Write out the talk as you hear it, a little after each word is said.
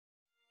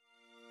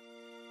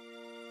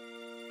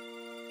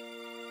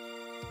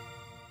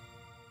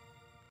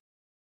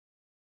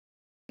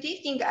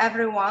evening,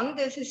 everyone.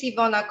 This is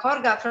Iwona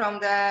Korga from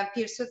the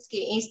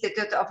Pilsudski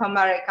Institute of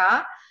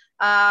America.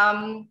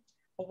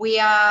 We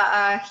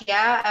are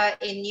here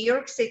in New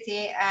York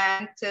City,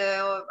 and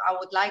I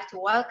would like to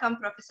welcome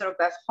Professor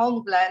Beth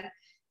Holmgren,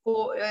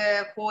 who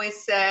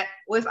is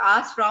with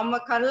us from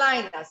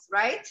Carolinas,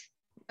 right?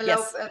 Hello,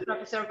 yes.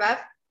 Professor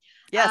Beth.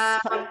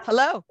 Yes,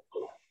 hello.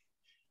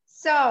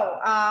 So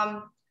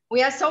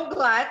we are so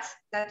glad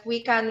that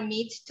we can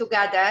meet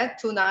together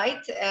tonight.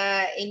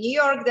 In New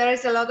York, there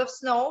is a lot of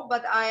snow,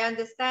 but I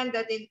understand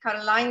that in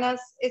Carolinas,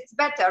 it's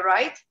better,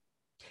 right?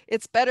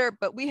 It's better,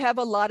 but we have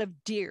a lot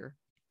of deer.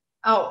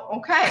 Oh,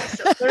 okay.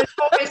 So there's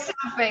always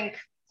something.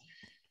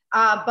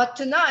 But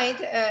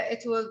tonight,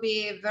 it will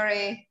be a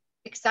very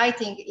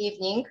exciting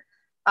evening.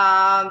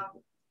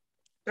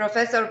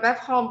 Professor Beth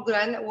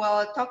Holmgren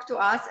will talk to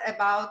us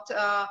about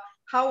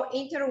how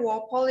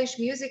interwar Polish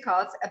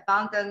musicals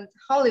abandoned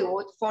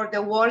Hollywood for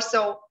the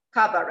Warsaw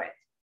Cabaret.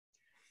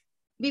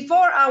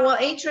 Before I will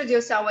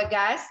introduce our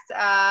guest,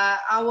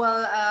 I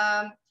will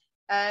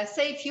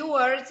say a few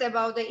words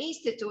about the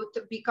Institute,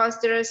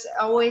 because there's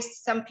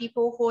always some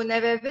people who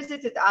never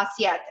visited us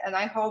yet, and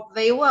I hope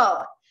they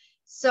will.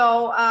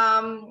 So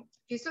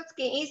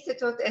Pilsudski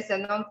Institute is a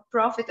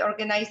non-profit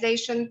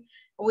organization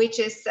which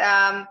is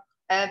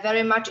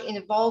very much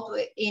involved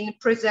in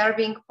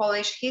preserving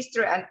Polish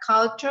history and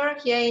culture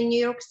here in New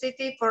York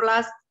City for the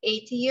last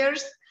 80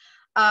 years.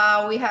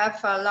 We have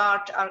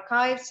large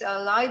archives, a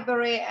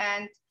library,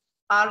 and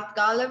art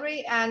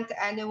gallery, and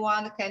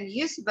anyone can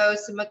use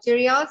those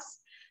materials,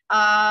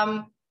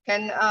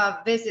 can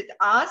visit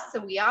us.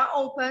 We are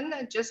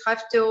open, just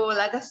have to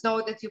let us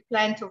know that you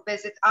plan to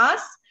visit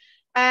us.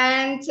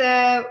 And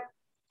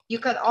you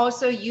can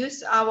also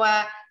use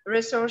our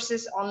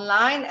resources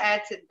online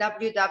at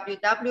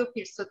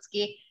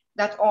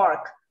www.pilsudski.org.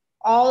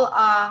 All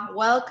are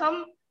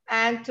welcome,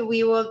 and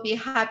we will be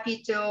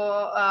happy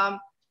to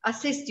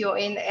assist you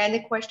in any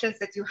questions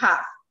that you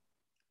have.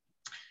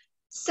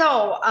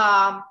 So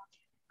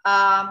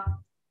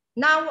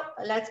now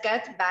let's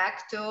get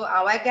back to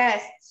our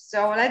guests.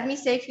 So let me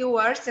say a few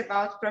words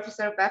about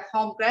Professor Beth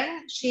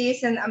Holmgren. She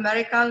is an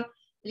American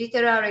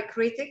literary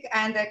critic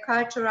and a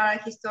cultural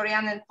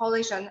historian in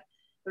Polish and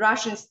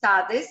Russian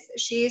studies.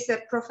 She is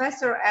a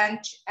professor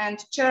and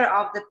chair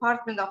of the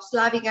Department of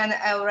Slavic and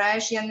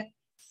Eurasian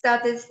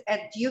Studies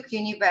at Duke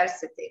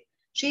University.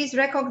 She is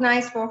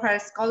recognized for her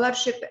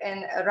scholarship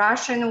in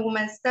Russian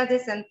women's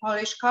studies and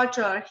Polish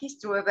cultural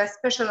history with a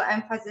special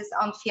emphasis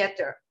on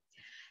theater.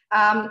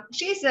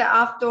 She is the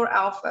author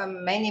of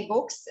many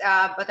books,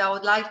 but I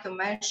would like to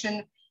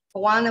mention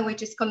one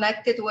which is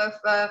connected with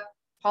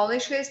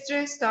Polish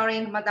history,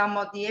 starring Madame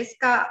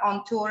Modjeska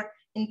on tour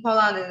in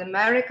Poland and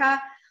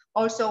America.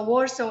 Also,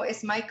 Warsaw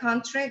Is My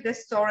Country, the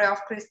Story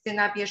of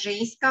Krystyna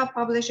Bierzyńska,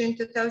 published in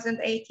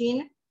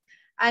 2018.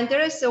 And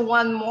there is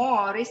one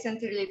more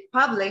recently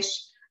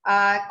published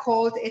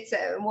called,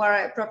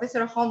 where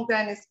Professor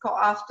Holmgren is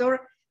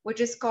co-author,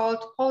 which is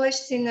called Polish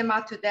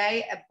Cinema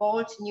Today, A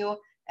Bold New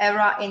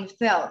Era in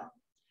Film.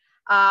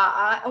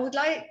 I would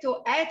like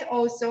to add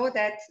also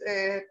that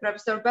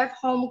Professor Beth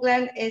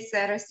Holmgren is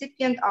a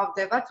recipient of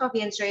the Wacław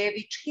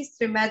Jędrzejewicz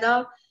History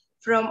Medal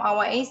from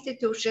our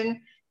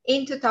institution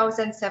in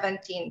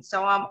 2017.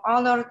 So I'm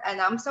honored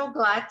and I'm so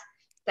glad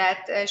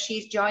that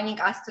she's joining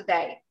us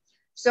today.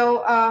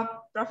 So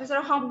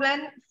Professor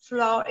Holmgren,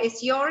 floor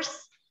is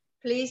yours.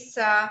 Please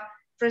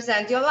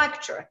present your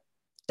lecture.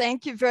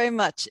 Thank you very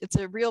much. It's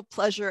a real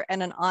pleasure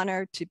and an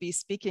honor to be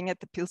speaking at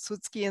the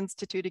Pilsudski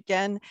Institute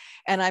again.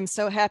 And I'm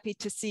so happy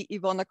to see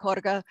Iwona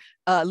Korga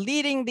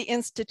leading the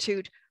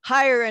Institute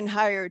higher and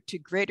higher to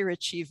greater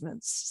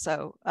achievements.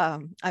 So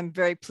I'm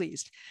very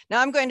pleased.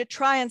 Now I'm going to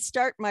try and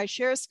start my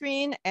share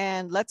screen,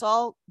 and let's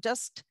all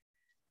just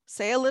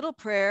say a little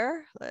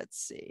prayer. Let's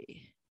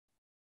see.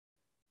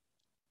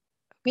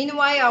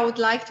 Meanwhile, I would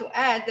like to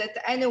add that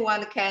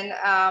anyone can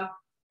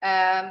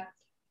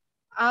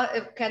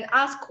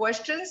ask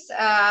questions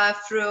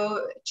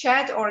through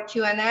chat or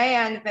Q&A,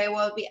 and they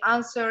will be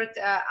answered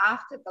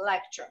after the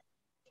lecture. Okay.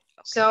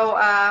 So,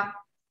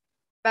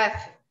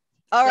 Beth.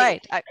 All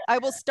right, I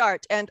will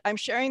start, and I'm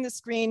sharing the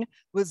screen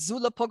with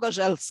Zula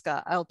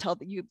Pogorzelska. I'll tell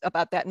you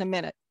about that in a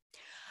minute.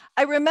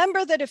 I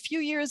remember that a few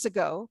years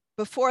ago,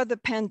 before the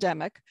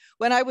pandemic,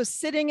 when I was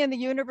sitting in the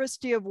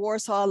University of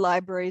Warsaw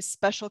Library's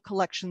Special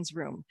Collections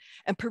room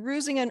and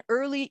perusing an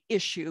early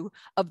issue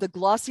of the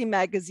glossy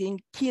magazine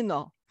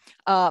Kino,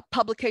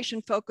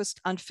 publication focused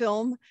on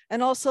film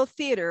and also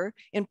theater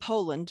in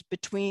Poland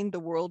between the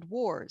world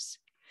wars.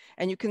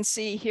 And you can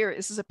see here,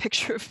 this is a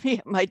picture of me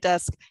at my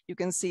desk. You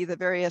can see the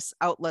various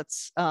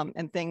outlets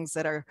and things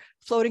that are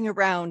floating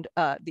around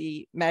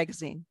the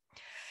magazine.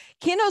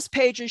 Kino's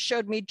pages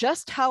showed me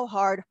just how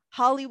hard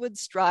Hollywood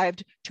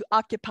strived to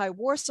occupy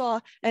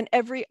Warsaw and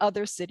every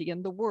other city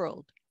in the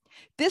world.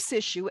 This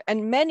issue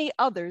and many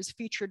others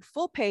featured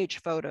full-page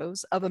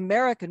photos of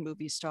American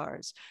movie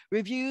stars,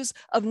 reviews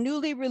of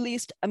newly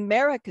released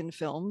American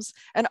films,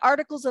 and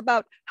articles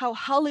about how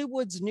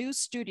Hollywood's new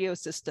studio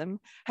system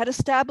had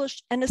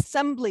established an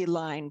assembly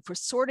line for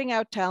sorting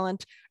out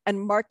talent and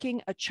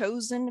marking a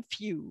chosen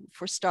few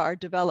for star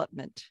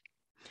development.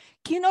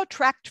 Kino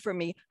tracked for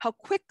me how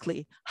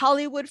quickly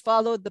Hollywood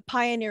followed the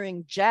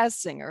pioneering jazz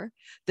singer,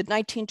 the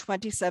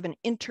 1927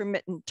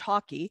 intermittent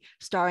talkie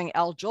starring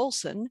Al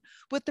Jolson,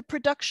 with the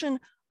production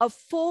of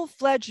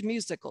full-fledged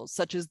musicals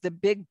such as The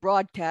Big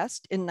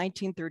Broadcast in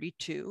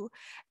 1932,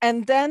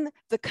 and then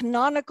the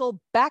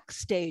canonical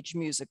Backstage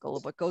musical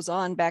of what goes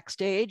on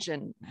backstage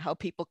and how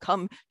people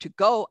come to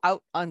go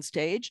out on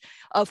stage,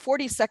 of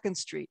 42nd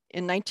Street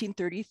in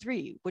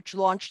 1933, which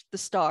launched the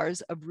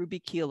stars of Ruby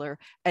Keeler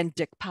and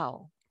Dick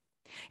Powell.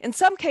 In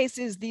some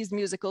cases, these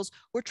musicals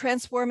were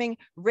transforming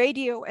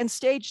radio and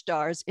stage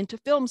stars into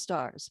film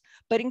stars,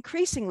 but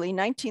increasingly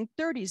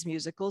 1930s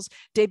musicals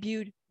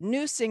debuted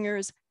new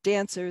singers,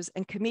 dancers,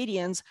 and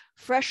comedians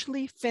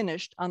freshly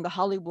finished on the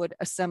Hollywood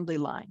assembly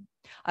line.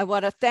 I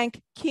want to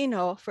thank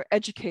Kino for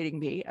educating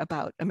me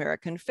about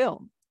American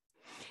film.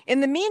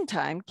 In the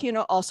meantime,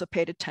 Kino also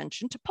paid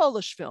attention to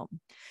Polish film.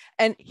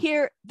 And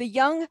here, the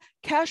young,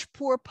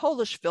 cash-poor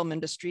Polish film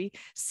industry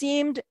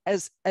seemed,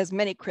 as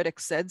many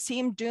critics said,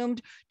 seemed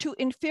doomed to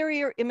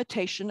inferior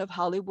imitation of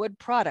Hollywood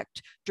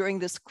product during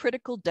this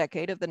critical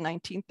decade of the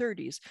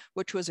 1930s,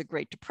 which was a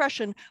Great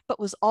Depression, but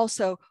was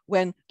also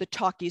when the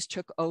talkies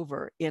took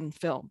over in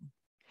film.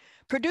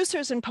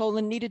 Producers in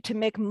Poland needed to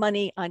make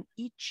money on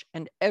each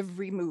and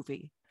every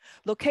movie.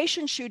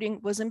 Location shooting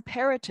was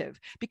imperative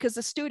because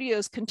the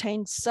studios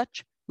contained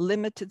such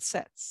limited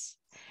sets.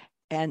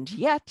 And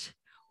yet,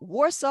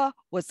 Warsaw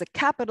was the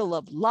capital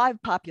of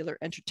live popular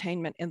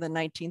entertainment in the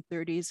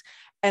 1930s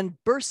and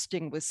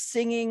bursting with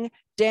singing,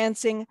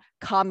 dancing,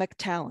 comic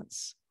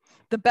talents.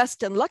 The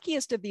best and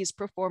luckiest of these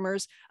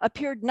performers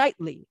appeared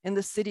nightly in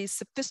the city's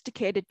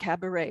sophisticated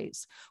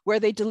cabarets,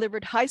 where they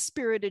delivered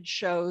high-spirited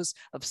shows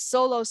of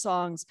solo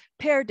songs,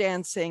 pair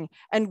dancing,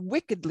 and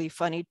wickedly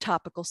funny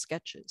topical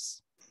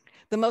sketches.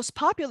 The most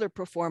popular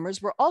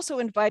performers were also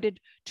invited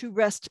to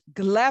rest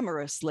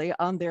glamorously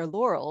on their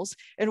laurels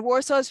in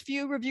Warsaw's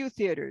few review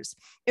theaters,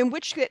 in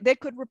which they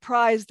could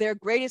reprise their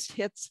greatest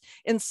hits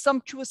in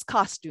sumptuous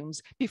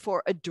costumes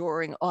before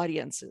adoring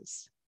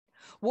audiences.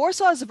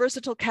 Warsaw's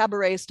versatile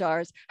cabaret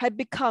stars had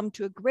become,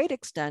 to a great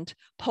extent,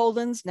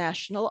 Poland's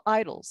national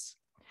idols.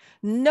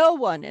 No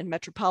one in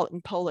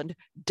metropolitan Poland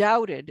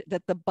doubted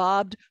that the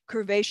bobbed,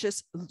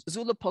 curvaceous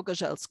Zula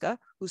Pogorzelska,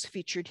 who's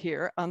featured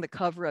here on the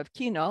cover of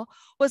Kino,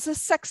 was the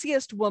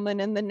sexiest woman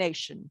in the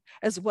nation,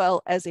 as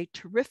well as a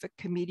terrific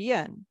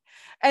comedian.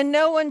 And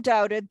no one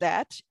doubted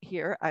that,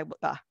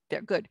 that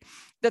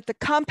the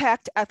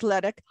compact,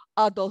 athletic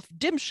Adolf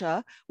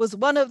Dymsza was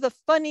one of the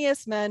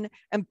funniest men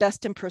and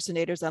best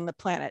impersonators on the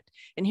planet.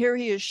 And here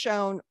he is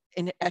shown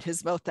at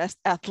his most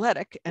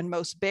athletic and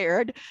most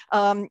bared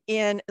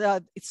in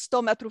 100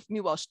 metrów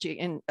miłości,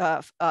 in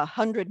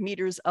 100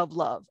 meters of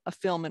love, a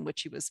film in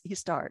which he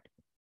starred.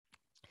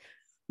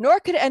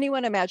 Nor could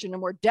anyone imagine a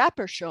more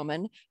dapper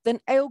showman than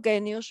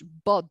Eugeniusz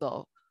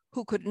Bodo,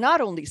 who could not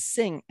only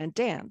sing and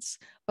dance,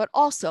 but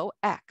also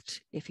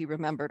act if he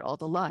remembered all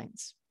the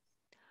lines.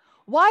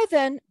 Why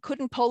then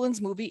couldn't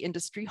Poland's movie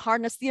industry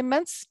harness the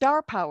immense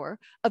star power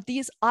of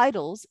these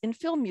idols in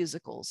film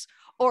musicals,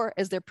 or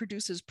as their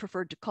producers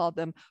preferred to call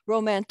them,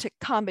 romantic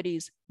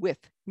comedies with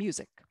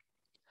music?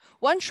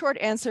 One short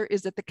answer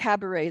is that the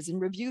cabarets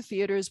and review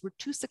theaters were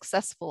too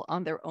successful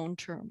on their own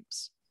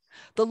terms.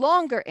 The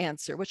longer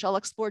answer, which I'll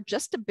explore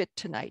just a bit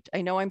tonight,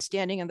 I know I'm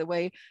standing in the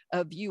way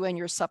of you and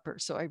your supper,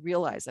 so I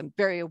realize I'm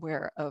very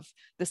aware of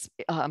this,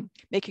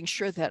 making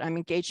sure that I'm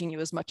engaging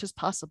you as much as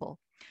possible.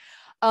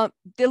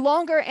 The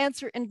longer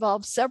answer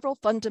involves several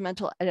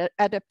fundamental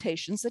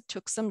adaptations that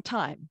took some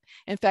time.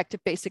 In fact,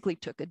 it basically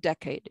took a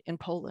decade in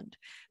Poland.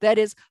 That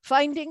is,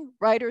 finding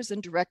writers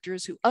and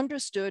directors who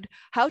understood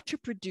how to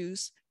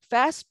produce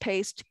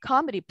fast-paced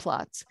comedy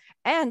plots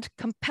and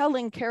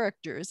compelling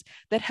characters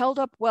that held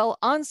up well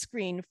on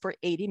screen for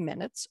 80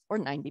 minutes or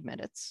 90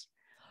 minutes.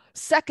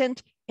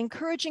 Second,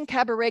 encouraging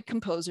cabaret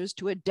composers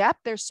to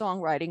adapt their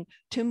songwriting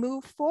to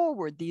move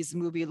forward these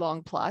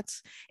movie-long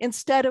plots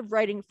instead of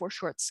writing for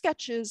short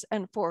sketches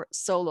and for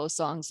solo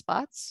song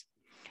spots.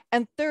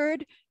 And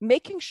third,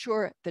 making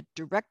sure that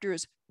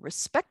directors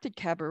respected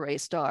cabaret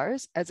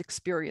stars as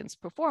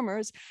experienced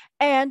performers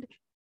and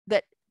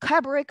that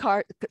cabaret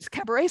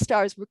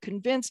stars were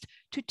convinced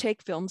to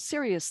take film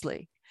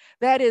seriously.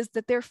 That is,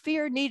 that their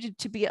fear needed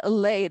to be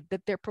allayed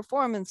that their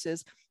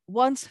performances,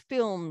 once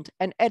filmed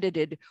and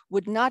edited,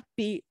 would not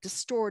be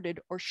distorted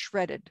or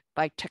shredded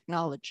by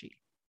technology.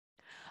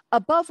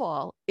 Above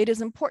all, it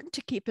is important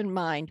to keep in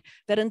mind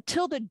that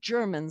until the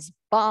Germans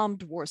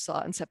bombed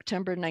Warsaw in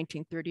September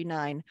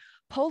 1939,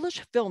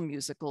 Polish film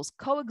musicals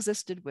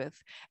coexisted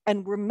with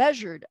and were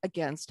measured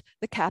against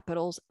the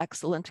capital's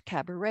excellent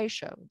cabaret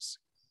shows.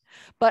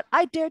 But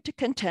I dare to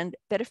contend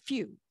that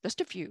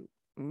just a few,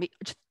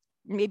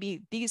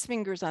 maybe these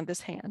fingers on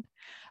this hand,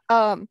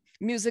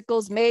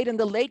 musicals made in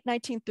the late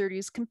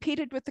 1930s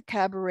competed with the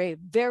cabaret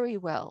very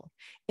well,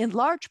 in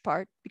large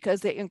part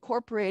because they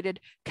incorporated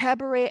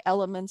cabaret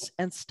elements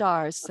and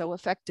stars so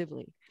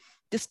effectively,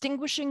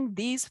 distinguishing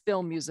these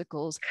film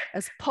musicals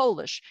as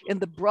Polish in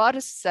the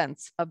broadest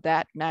sense of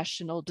that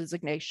national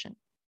designation.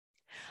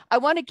 I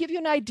want to give you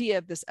an idea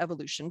of this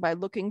evolution by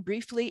looking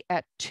briefly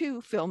at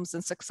two films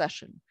in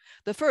succession.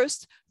 The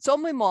first, Co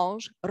mój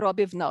mąż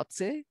robi w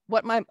nocy,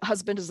 What My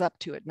Husband Is Up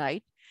To at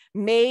Night,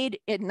 made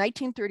in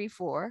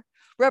 1934,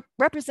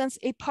 represents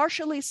a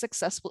partially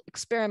successful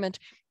experiment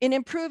in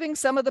improving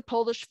some of the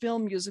Polish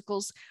film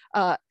musicals'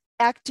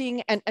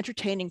 acting and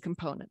entertaining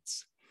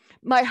components.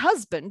 My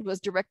Husband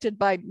was directed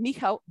by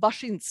Michał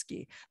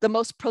Znicz, the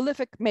most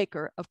prolific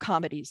maker of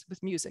comedies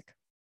with music.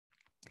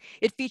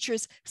 It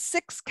features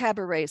 6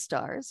 cabaret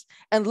stars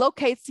and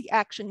locates the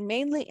action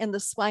mainly in the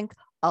swank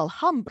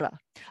Alhambra,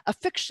 a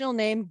fictional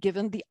name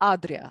given the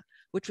Adria,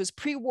 which was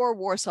pre-war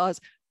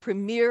Warsaw's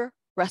premier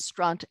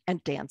restaurant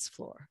and dance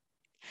floor.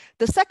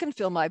 The second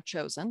film I've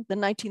chosen, the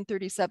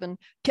 1937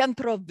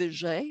 Piętro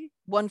Wyżej,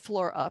 One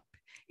Floor Up,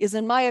 is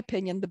in my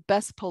opinion the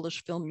best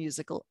Polish film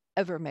musical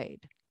ever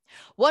made.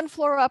 One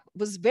Floor Up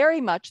was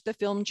very much the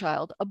film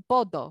child of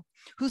Bodo,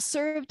 who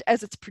served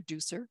as its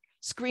producer,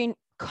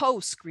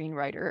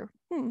 co-screenwriter,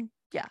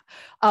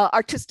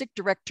 artistic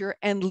director,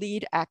 and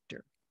lead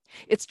actor.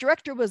 Its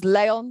director was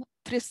Leon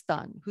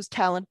Tristan, whose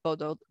talent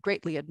Bodo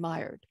greatly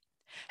admired.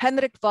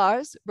 Henryk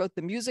Wars wrote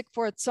the music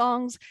for its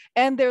songs,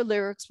 and their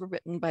lyrics were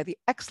written by the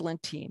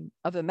excellent team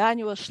of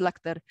Emanuel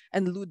Schlechter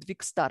and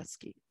Ludwik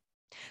Starski.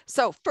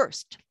 So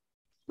first,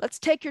 let's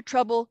take your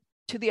troubles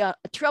to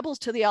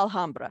the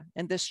Alhambra.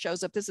 And this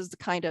shows up, this is the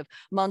kind of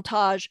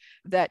montage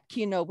that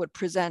Kino would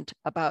present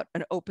about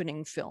an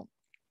opening film.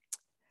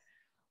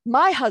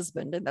 My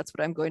Husband, and that's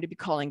what I'm going to be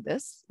calling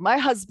this, My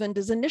Husband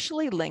is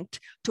initially linked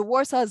to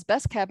Warsaw's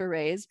best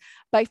cabarets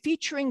by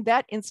featuring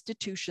that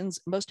institution's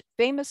most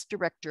famous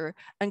director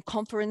and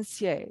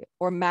conferencier,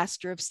 or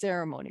master of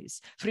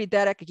ceremonies,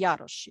 Fryderyk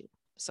Jarosy.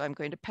 So I'm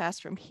going to pass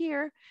from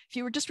here. If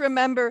you would just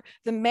remember,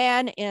 the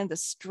man in the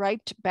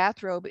striped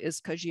bathrobe is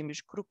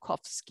Kazimierz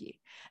Krukowski,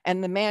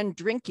 and the man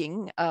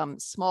drinking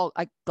small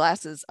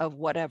glasses of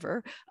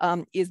whatever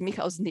is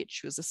Michal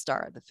Znicz, who is the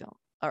star of the film.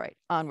 All right,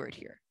 onward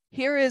here.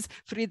 Here is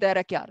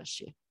Fryderyk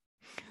Jarosy.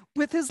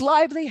 With his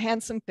lively,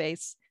 handsome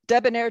face,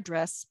 debonair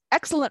dress,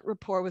 excellent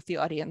rapport with the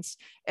audience,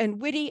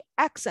 and witty,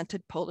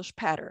 accented Polish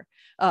patter.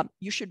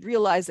 You should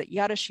realize that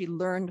Jarosy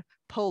learned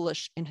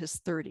Polish in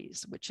his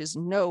 30s, which is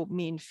no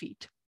mean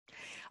feat.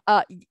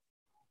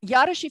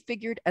 Jarosy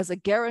figured as a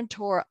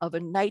guarantor of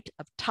a night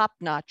of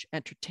top-notch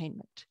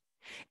entertainment.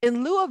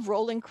 In lieu of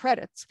rolling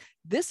credits,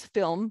 this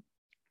film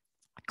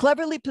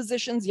cleverly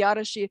positions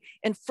Jarosy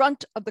in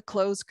front of the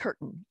closed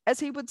curtain, as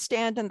he would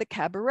stand in the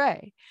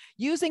cabaret,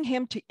 using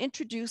him to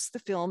introduce the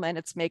film and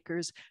its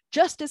makers,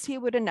 just as he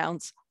would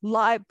announce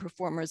live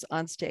performers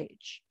on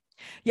stage.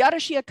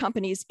 Jarosy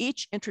accompanies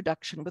each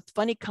introduction with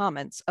funny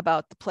comments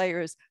about the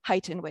player's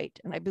height and weight,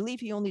 and I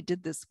believe he only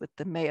did this with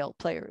the male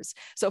players.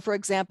 So, for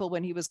example,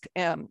 when he was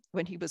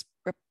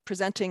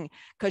representing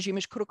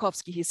Kazimierz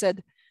Krukowski, he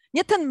said,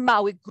 "Nie ten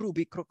mały,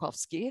 gruby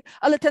Krukowski,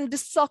 ale ten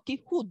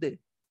wysoki, chudy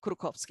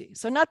Krukowski."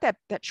 So not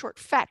that short,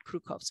 fat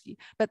Krukowski,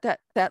 but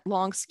that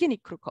long, skinny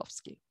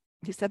Krukowski.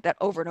 He said that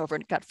over and over,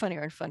 and it got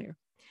funnier and funnier.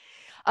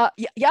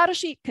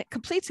 Jarosy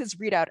completes his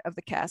readout of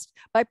the cast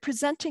by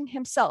presenting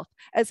himself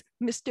as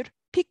Mr.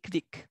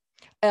 Pickwick,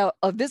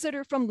 a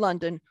visitor from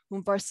London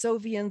whom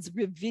Warsavians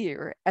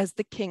revere as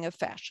the king of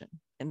fashion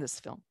in this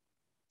film.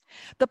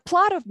 The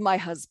plot of My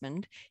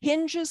Husband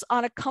hinges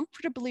on a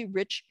comfortably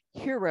rich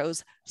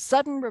hero's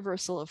sudden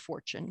reversal of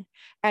fortune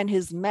and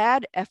his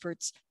mad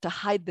efforts to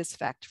hide this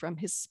fact from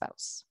his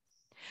spouse.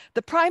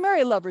 The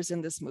primary lovers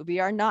in this movie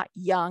are not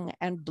young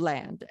and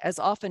bland, as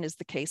often is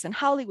the case in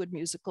Hollywood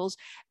musicals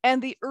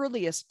and the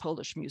earliest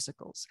Polish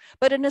musicals,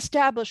 but an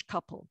established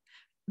couple,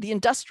 the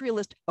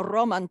industrialist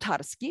Roman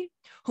Tarski,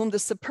 whom the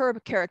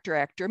superb character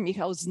actor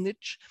Michal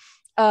Znicz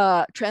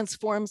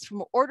transforms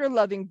from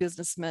order-loving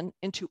businessman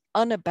into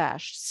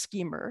unabashed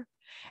schemer,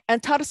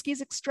 and Tarski's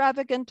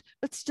extravagant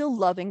but still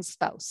loving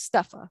spouse,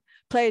 Stefa,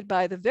 played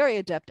by the very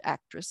adept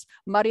actress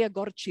Maria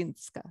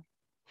Gorczynska.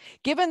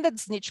 Given that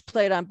Znicz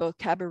played on both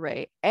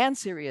cabaret and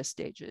serious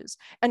stages,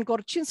 and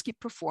Gorczynski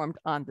performed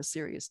on the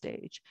serious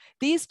stage,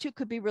 these two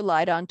could be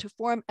relied on to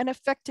form an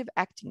effective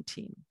acting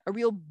team, a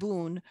real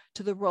boon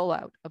to the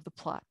rollout of the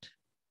plot.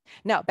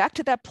 Now, back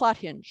to that plot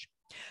hinge.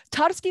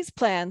 Tarski's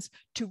plans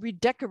to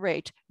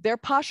redecorate their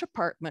posh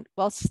apartment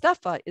while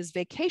Stefa is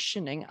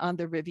vacationing on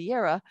the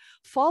Riviera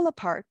fall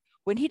apart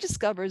when he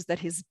discovers that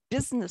his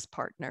business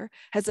partner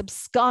has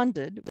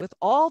absconded with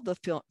all the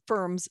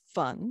firm's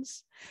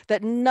funds,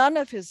 that none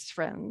of his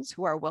friends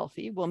who are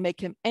wealthy will make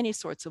him any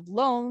sorts of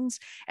loans,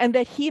 and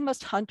that he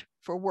must hunt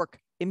for work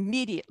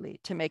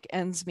immediately to make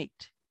ends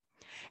meet.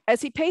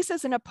 As he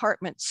paces an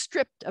apartment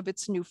stripped of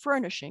its new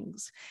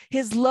furnishings,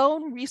 his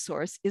lone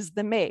resource is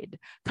the maid,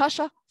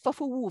 Kasia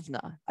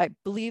Fafułówna. I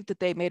believe that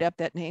they made up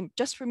that name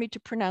just for me to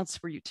pronounce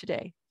for you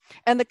today.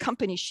 and the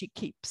company she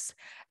keeps.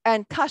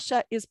 And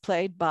Kasia is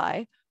played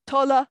by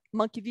Tola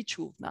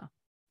Mankiewiczowna,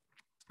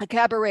 a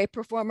cabaret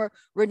performer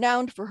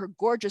renowned for her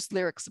gorgeous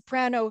lyric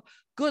soprano,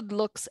 good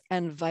looks,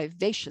 and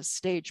vivacious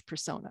stage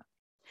persona.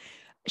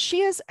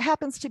 She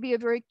happens to be a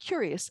very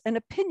curious and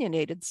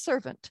opinionated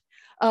servant,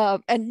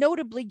 and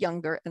notably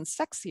younger and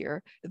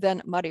sexier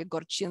than Maria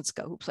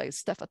Gorczynska, who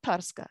plays Stefa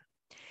Tarska.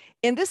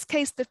 In this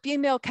case, the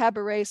female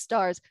cabaret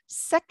star's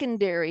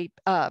secondary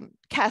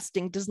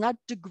casting does not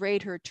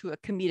degrade her to a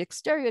comedic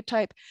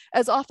stereotype,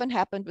 as often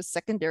happened with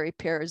secondary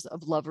pairs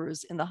of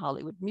lovers in the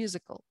Hollywood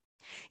musical.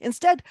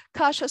 Instead,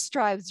 Kasia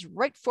strives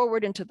right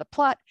forward into the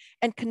plot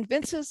and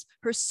convinces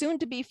her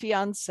soon-to-be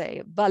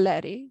fiancé,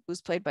 Valery,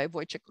 who's played by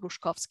Wojciech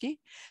Ruszkowski,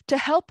 to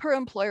help her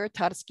employer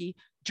Tarski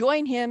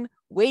join him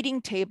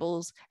waiting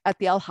tables at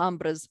the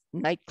Alhambra's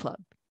nightclub.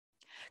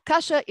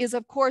 Kasia is,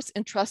 of course,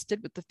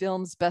 entrusted with the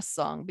film's best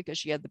song because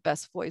she had the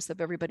best voice of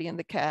everybody in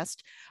the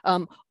cast,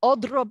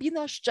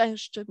 Odrobina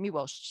szczęścia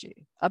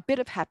miłości, a bit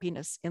of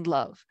happiness in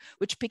love,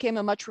 which became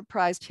a much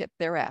reprised hit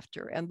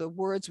thereafter. And the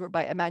words were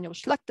by Emanuel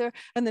Schlechter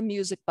and the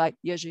music by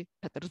Jerzy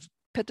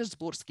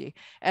Petersburski.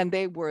 And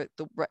they were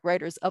the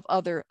writers of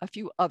a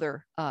few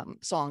other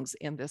songs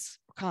in this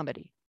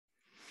comedy.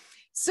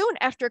 Soon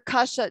after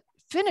Kasia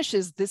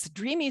finishes this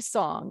dreamy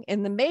song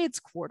in the maid's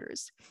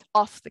quarters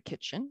off the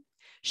kitchen,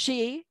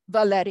 she,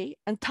 Valery,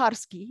 and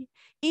Tarski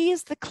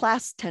ease the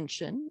class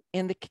tension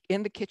in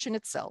the kitchen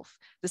itself,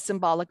 the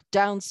symbolic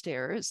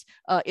downstairs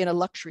in a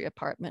luxury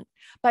apartment,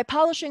 by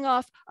polishing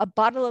off a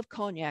bottle of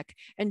cognac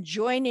and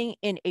joining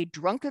in a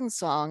drunken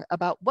song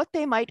about what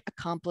they might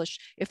accomplish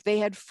if they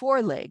had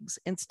 4 legs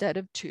instead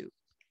of 2.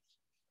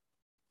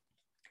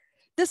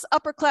 This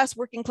upper-class,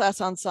 working-class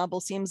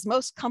ensemble seems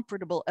most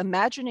comfortable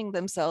imagining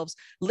themselves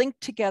linked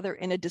together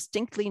in a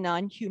distinctly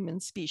non-human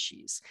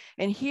species.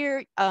 And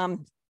here,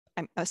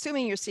 I'm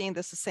assuming you're seeing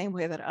this the same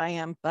way that I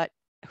am, but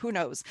who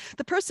knows?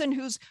 The person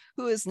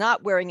who is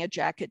not wearing a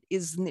jacket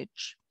is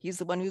Znicz. He's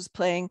the one who's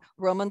playing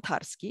Roman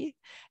Tarski.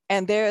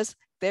 And there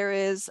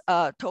is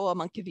Tola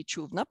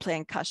Mankiewiczowna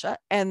playing Kasia.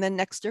 And then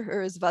next to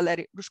her is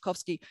Valery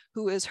Ruszkowski,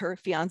 who is her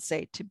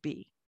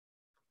fiancé-to-be.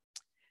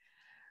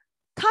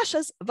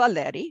 Kasia's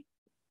Valery,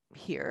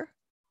 here,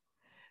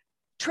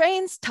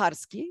 trains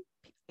Tarski,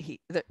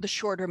 the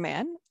shorter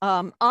man,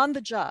 on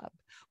the job,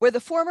 where the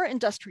former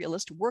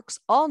industrialist works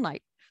all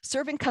night,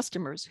 serving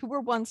customers who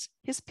were once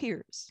his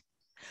peers.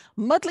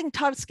 Muddling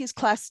Tarski's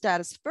class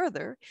status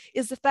further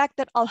is the fact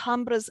that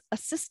Alhambra's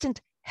assistant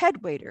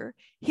head waiter,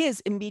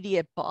 his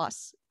immediate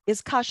boss,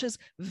 is Kasia's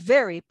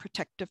very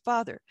protective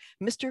father,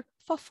 Mr.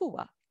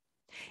 Fafua.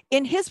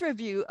 In his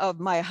review of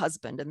My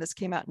Husband, and this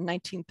came out in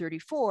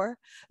 1934,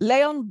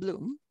 Leon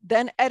Blum,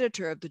 then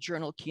editor of the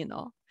journal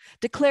Kino,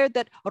 declared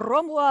that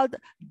Romuald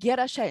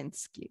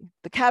Gieraszewski,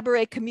 the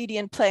cabaret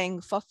comedian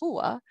playing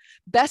Fafua,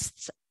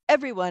 bests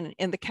everyone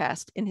in the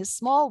cast in his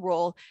small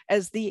role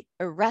as the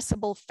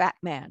irascible fat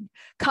man,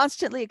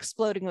 constantly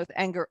exploding with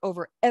anger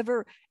over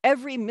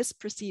every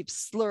misperceived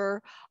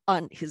slur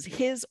on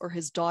his or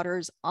his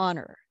daughter's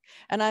honor.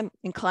 And I'm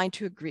inclined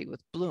to agree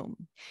with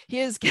Bloom.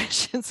 Here's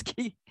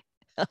Gieraszewski.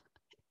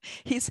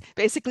 He's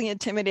basically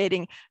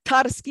intimidating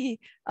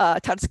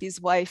Tarski's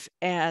wife,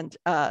 and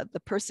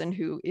the person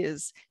who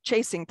is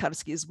chasing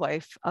Tarski's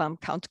wife,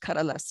 Count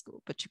Karolescu.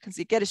 But you can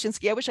see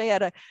Gieraszewski. I wish I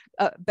had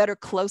a better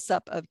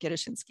close-up of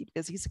Gieraszewski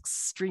because he's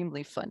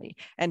extremely funny,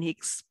 and he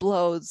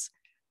explodes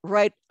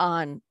right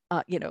on,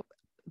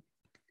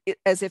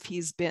 as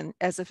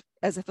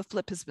if a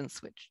flip has been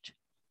switched.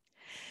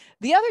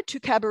 The other 2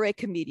 cabaret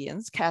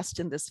comedians cast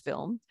in this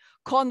film,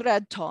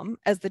 Konrad Tom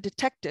as the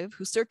detective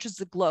who searches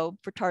the globe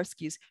for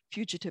Tarski's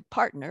fugitive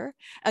partner,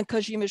 and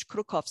Kazimierz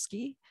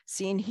Krukowski,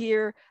 seen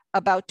here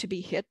about to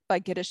be hit by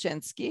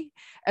Gieraszewski,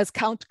 as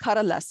Count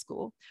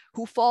Karolescu,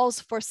 who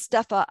falls for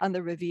Stefa on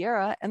the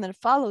Riviera and then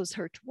follows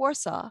her to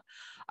Warsaw,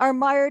 are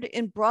mired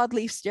in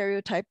broadly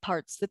stereotyped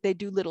parts that they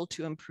do little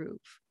to improve.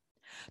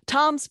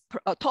 Tom's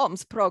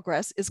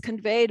progress is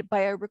conveyed by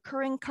a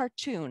recurring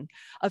cartoon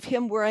of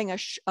him wearing a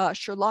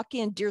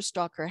Sherlockian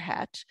deerstalker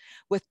hat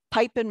with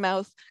pipe in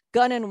mouth,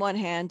 gun in one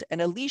hand,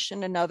 and a leash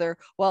in another,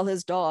 while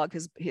his dog,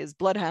 his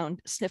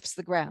bloodhound, sniffs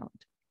the ground.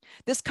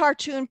 This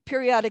cartoon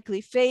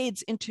periodically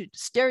fades into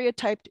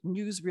stereotyped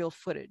newsreel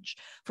footage.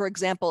 For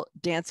example,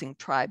 dancing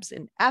tribes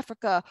in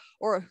Africa,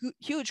 or a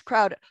huge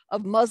crowd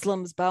of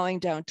Muslims bowing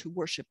down to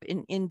worship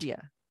in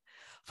India.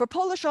 For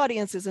Polish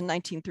audiences in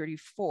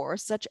 1934,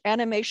 such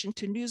animation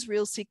to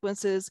newsreel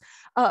sequences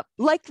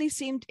likely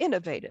seemed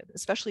innovative,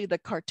 especially the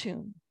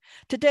cartoon.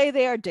 Today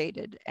they are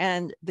dated,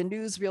 and the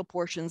newsreel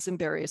portions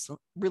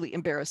really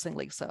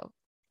embarrassingly so.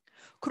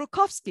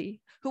 Krukowski,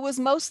 who was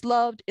most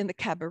loved in the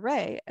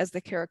cabaret as the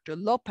character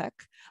Lopek,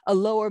 a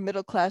lower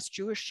middle-class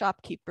Jewish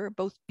shopkeeper,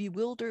 both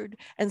bewildered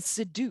and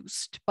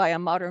seduced by a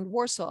modern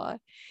Warsaw,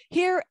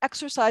 here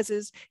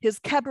exercises his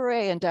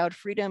cabaret-endowed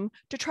freedom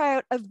to try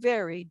out a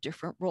very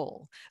different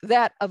role,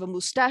 that of a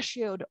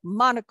mustachioed,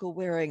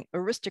 monocle-wearing,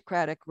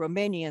 aristocratic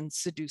Romanian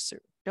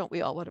seducer. Don't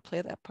we all want to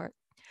play that part?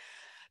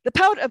 The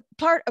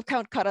part of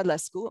Count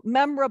Carolescu,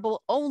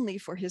 memorable only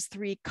for his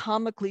 3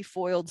 comically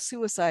foiled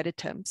suicide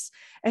attempts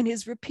and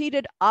his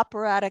repeated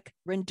operatic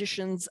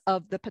renditions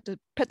of the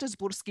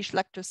Petersburski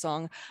Schlechter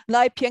song,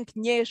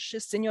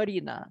 Najpiękniejsza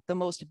Signorina, the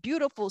most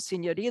beautiful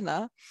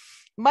signorina,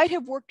 might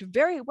have worked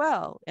very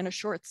well in a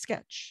short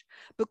sketch,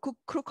 but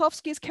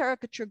Krukowski's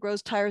caricature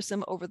grows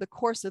tiresome over the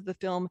course of the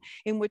film,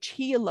 in which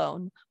he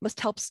alone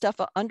must help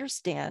Steffa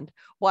understand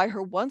why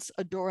her once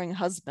adoring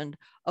husband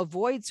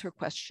avoids her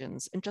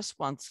questions and just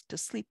wants to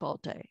sleep all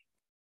day.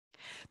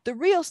 The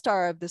real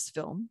star of this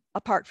film,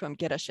 apart from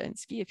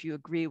Gerashensky, if you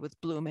agree with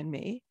Bloom and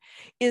me,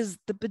 is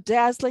the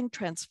bedazzling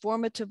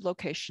transformative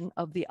location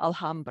of the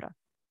Alhambra.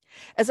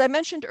 As I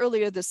mentioned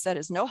earlier, this set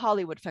is no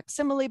Hollywood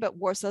facsimile, but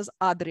Warsaw's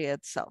Adria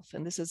itself.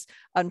 And this is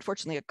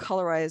unfortunately a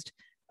colorized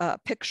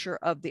picture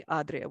of the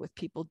Adria with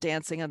people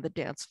dancing on the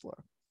dance floor.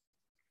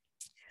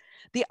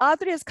 The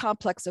Adria's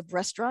complex of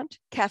restaurant,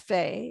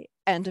 cafe,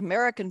 and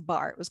American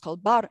bar, it was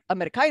called Bar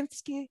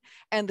Amerykański,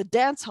 and the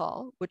dance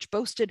hall, which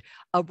boasted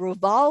a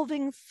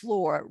revolving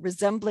floor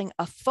resembling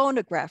a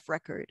phonograph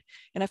record.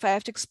 And if I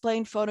have to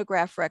explain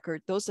phonograph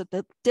record, those are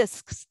the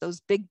discs, those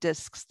big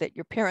discs that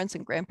your parents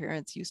and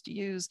grandparents used to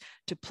use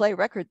to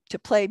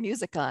play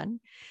music on.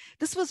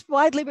 This was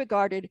widely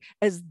regarded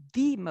as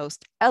the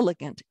most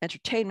elegant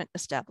entertainment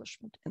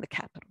establishment in the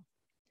capital.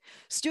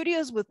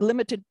 Studios with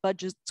limited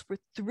budgets were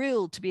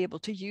thrilled to be able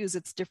to use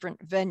its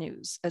different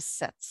venues as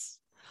sets.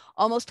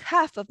 Almost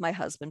half of My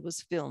Husband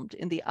was filmed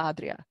in the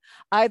Adria,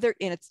 either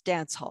in its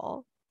dance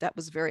hall, that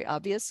was very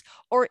obvious,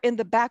 or in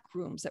the back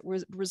rooms that were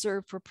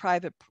reserved for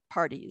private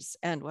parties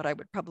and what I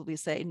would probably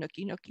say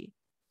nookie nookie.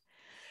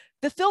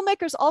 The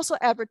filmmakers also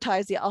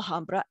advertised the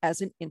Alhambra as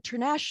an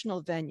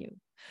international venue,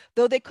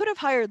 though they could have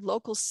hired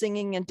local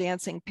singing and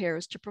dancing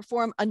pairs to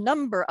perform a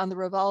number on the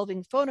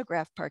revolving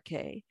phonograph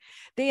parquet.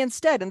 They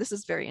instead, and this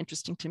is very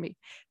interesting to me,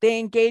 they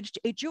engaged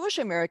a Jewish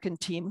American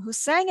team who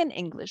sang in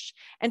English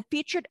and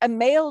featured a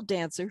male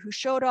dancer who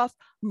showed off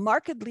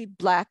markedly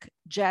Black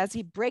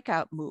jazzy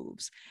breakout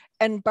moves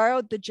and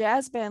borrowed the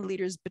jazz band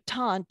leader's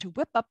baton to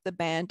whip up the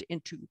band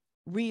into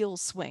real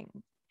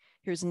swing.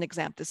 Here's an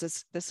example.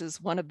 This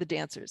is one of the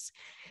dancers.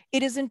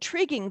 It is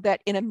intriguing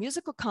that in a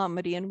musical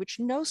comedy in which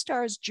no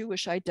star's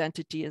Jewish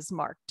identity is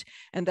marked,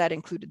 and that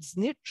included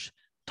Znicz,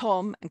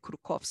 Tom, and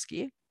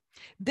Krukowski,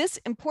 this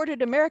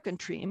imported American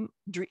team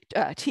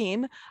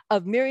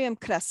of Miriam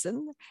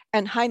Kressen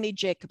and Jaime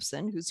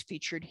Jacobson, who's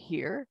featured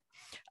here,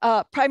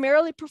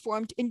 primarily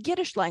performed in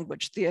Yiddish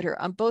language theater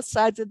on both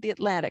sides of the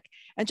Atlantic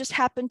and just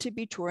happened to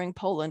be touring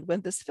Poland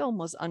when this film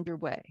was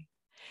underway.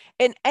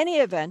 In any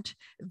event,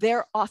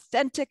 their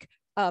authentic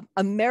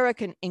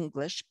American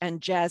English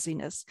and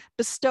jazziness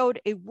bestowed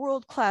a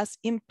world-class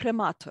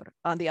imprimatur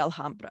on the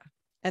Alhambra.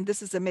 And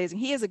this is amazing.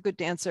 He is a good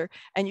dancer,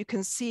 and you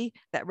can see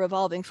that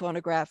revolving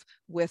phonograph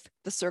with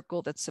the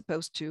circle that's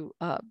supposed to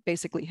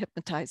basically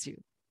hypnotize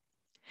you.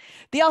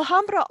 The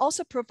Alhambra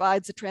also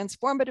provides a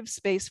transformative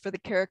space for the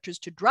characters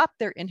to drop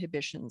their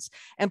inhibitions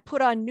and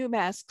put on new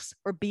masks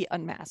or be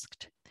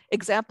unmasked.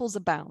 Examples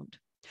abound.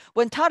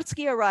 When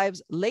Tarski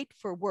arrives late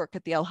for work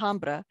at the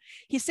Alhambra,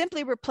 he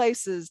simply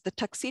replaces the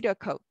tuxedo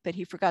coat that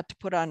he forgot to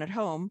put on at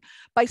home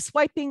by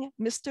swiping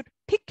Mr.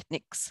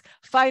 Picnic's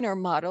finer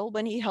model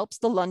when he helps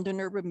the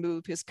Londoner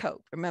remove his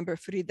coat. Remember,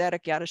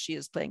 Fryderyk Jarosy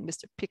is playing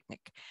Mr.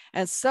 Picnic.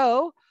 And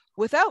so,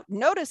 without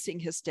noticing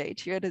his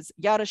state, here it is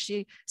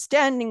Jarosy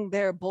standing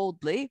there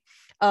boldly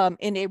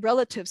in a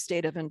relative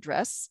state of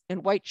undress,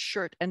 in white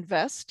shirt and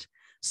vest.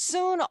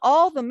 Soon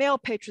all the male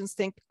patrons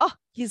think, oh,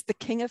 he's the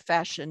king of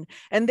fashion,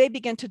 and they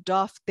begin to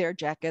doff their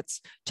jackets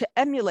to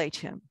emulate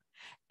him.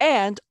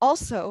 And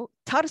also,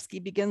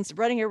 Tarski begins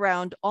running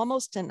around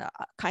almost in a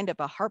kind of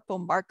a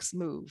Harpo Marx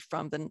move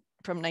from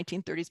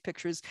 1930s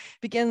pictures,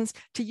 begins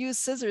to use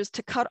scissors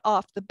to cut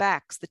off the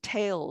backs, the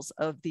tails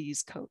of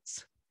these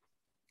coats.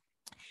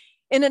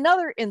 In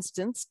another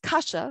instance,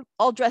 Kasia,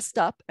 all dressed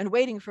up and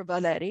waiting for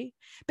Valery,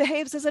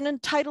 behaves as an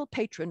entitled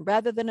patron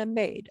rather than a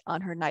maid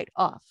on her night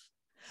off.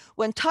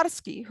 When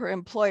Tarski, her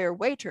employer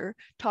waiter,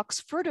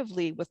 talks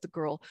furtively with the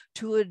girl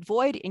to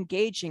avoid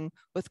engaging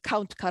with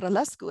Count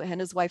Carolescu and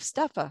his wife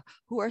Steffa,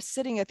 who are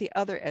sitting at the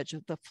other edge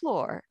of the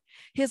floor,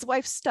 his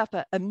wife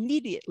Steffa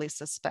immediately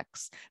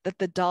suspects that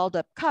the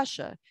dolled-up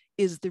Kasia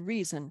is the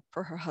reason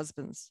for her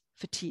husband's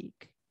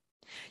fatigue.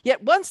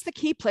 Yet once the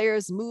key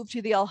players move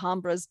to the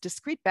Alhambra's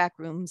discreet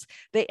backrooms,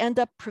 they end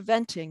up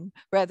preventing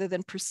rather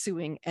than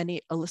pursuing any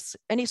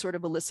sort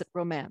of illicit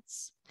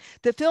romance.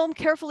 The film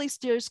carefully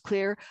steers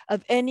clear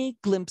of any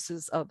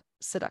glimpses of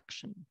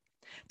seduction.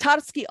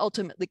 Tarski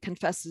ultimately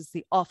confesses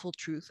the awful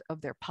truth of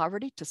their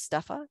poverty to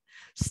Steffa.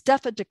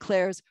 Steffa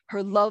declares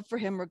her love for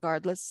him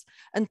regardless,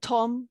 and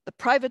Tom, the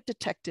private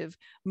detective,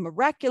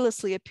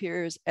 miraculously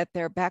appears at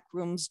their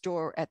backroom's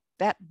door at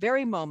that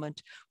very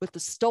moment with the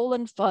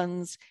stolen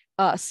funds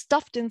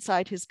stuffed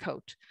inside his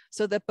coat,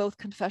 so that both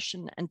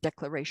confession and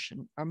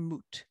declaration are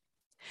moot.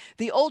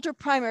 The older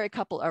primary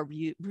couple are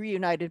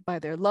reunited by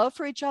their love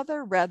for each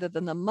other rather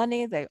than the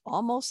money they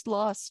almost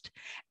lost,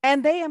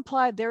 and they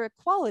imply their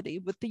equality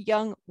with the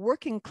young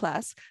working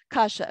class,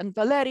 Kasia and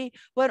Valery,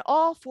 when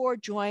all four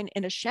join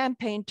in a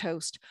champagne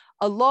toast,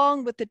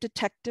 along with the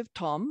detective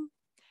Tom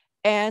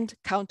and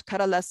Count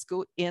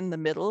Karolescu in the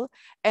middle,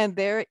 and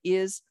there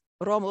is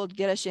Romuald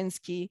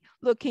Gerasiński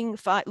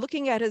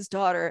looking at his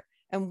daughter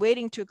and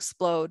waiting to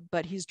explode,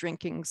 but he's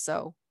drinking,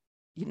 so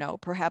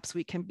perhaps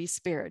we can be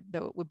spared,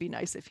 though it would be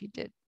nice if he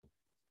did.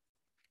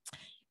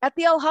 At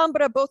the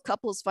Alhambra, both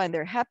couples find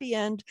their happy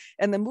end,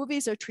 and the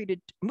moviegoers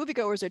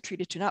are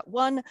treated to not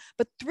one,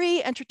 but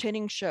three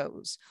entertaining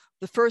shows.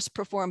 The first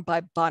performed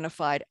by bona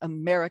fide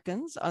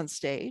Americans on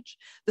stage,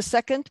 the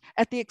second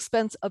at the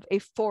expense of a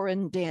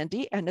foreign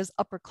dandy and his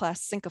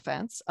upper-class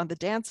sycophants on the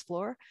dance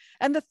floor,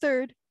 and the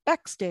third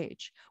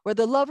backstage, where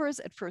the lovers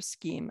at first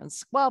scheme and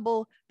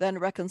squabble, then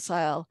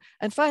reconcile,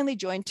 and finally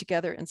join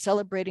together in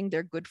celebrating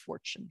their good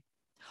fortune.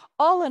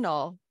 All in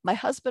all, My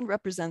Husband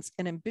represents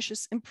an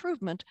ambitious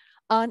improvement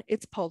on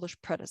its Polish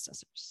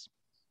predecessors.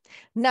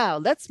 Now,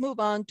 let's move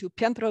on to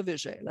Piętro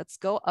Wyżej. Let's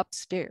go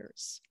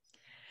upstairs.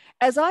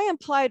 As I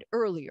implied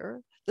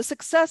earlier, the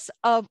success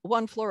of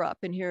One Floor Up,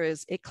 and here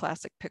is a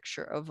classic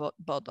picture of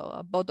Bodo,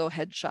 a Bodo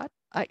headshot.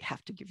 I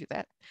have to give you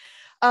that.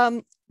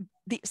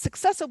 The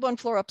success of One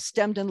Floor Up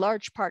stemmed in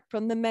large part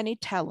from the many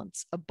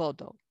talents of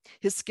Bodo,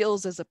 his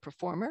skills as a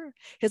performer,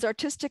 his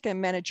artistic and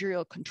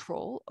managerial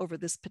control over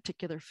this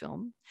particular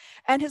film,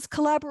 and his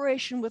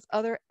collaboration with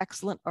other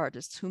excellent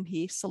artists whom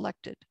he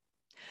selected.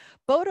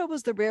 Bodo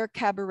was the rare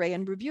cabaret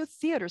and revue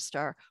theater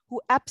star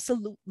who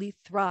absolutely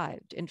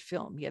thrived in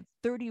film. He had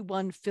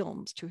 31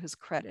 films to his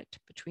credit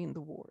between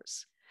the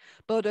wars.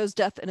 Bodo's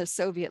death in a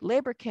Soviet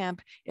labor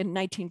camp in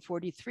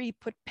 1943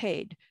 put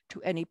paid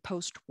to any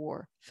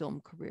post-war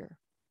film career.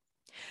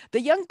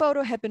 The young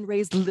Bodo had been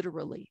raised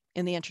literally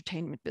in the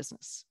entertainment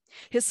business.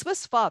 His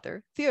Swiss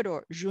father,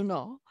 Theodor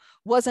Junot,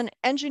 was an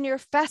engineer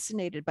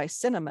fascinated by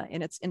cinema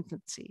in its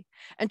infancy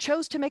and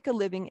chose to make a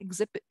living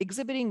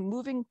exhibiting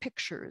moving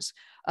pictures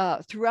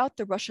throughout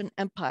the Russian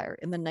Empire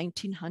in the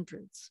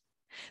 1900s.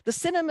 The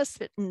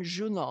cinema-smitten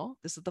Junot,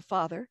 this is the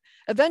father,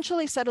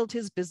 eventually settled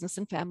his business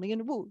and family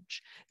in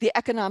Łódź, the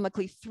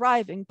economically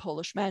thriving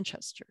Polish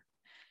Manchester,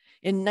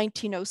 in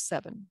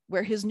 1907,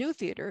 where his new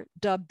theater,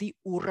 dubbed the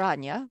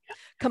Urania,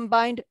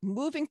 combined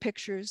moving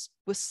pictures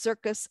with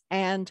circus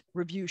and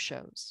revue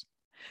shows.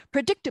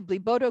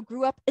 Predictably, Bodo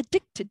grew up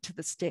addicted to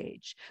the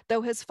stage,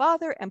 though his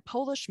father and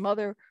Polish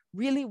mother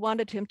really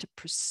wanted him to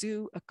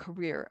pursue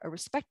a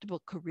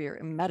respectable career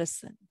in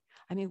medicine.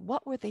 I mean,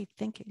 what were they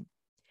thinking?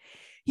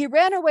 He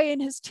ran away in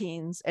his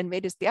teens and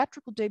made his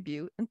theatrical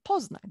debut in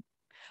Poznań.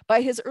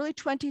 By his early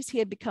 20s, he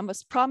had become a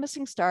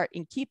promising star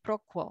in Qui Pro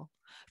Quo,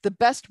 the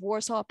best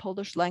Warsaw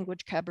Polish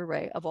language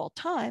cabaret of all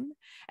time,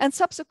 and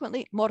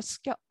subsequently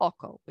Morskie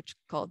Oko, which is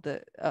called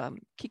the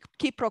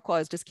Qui Pro Quo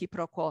is just Qui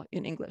Pro Quo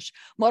in English.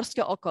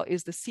 Morskie Oko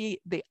is the sea,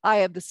 the eye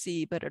of the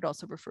sea, but it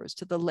also refers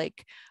to the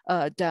lake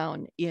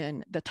down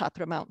in the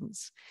Tatra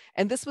Mountains.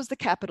 And this was the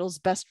capital's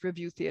best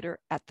revue theater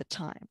at the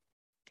time.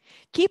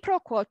 Qui Pro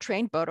Quo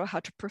trained Bodo how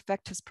to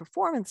perfect his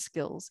performance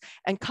skills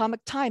and comic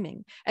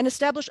timing and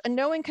establish a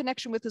knowing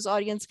connection with his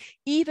audience,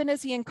 even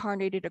as he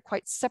incarnated a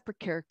quite separate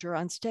character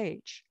on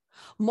stage.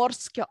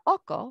 Morskie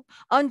Oko,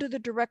 under the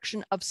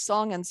direction of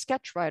song and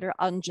sketch writer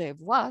Andrzej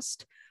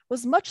Włast,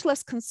 was much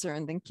less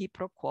concerned than Qui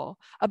Pro Quo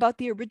about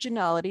the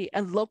originality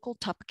and local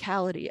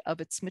topicality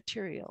of its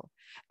material,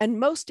 and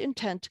most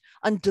intent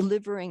on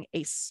delivering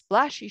a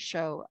splashy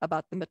show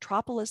about the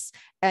metropolis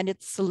and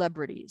its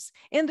celebrities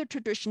in the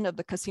tradition of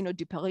the Casino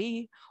de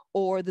Paris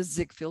or the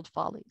Ziegfeld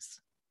Follies.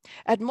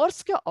 At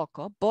Morskie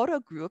Oko, Bodo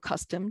grew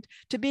accustomed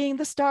to being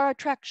the star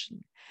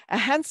attraction, a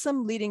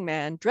handsome leading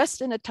man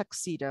dressed in a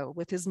tuxedo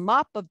with his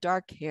mop of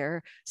dark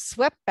hair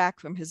swept back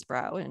from his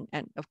brow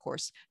and of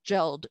course,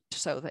 gelled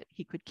so that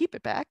he could keep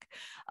it back,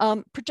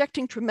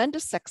 projecting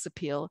tremendous sex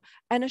appeal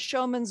and a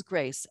showman's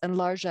grace and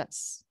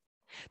largesse.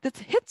 The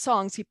hit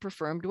songs he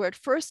performed were at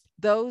first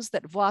those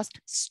that Włast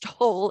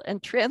stole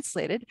and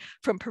translated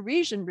from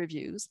Parisian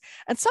revues,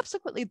 and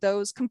subsequently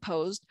those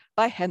composed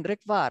by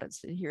Hendrik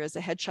Wars. And here is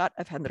a headshot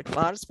of Hendrik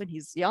Wars when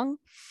he's young,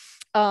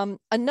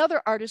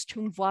 another artist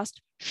whom Włast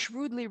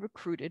shrewdly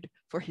recruited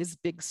for his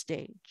big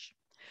stage.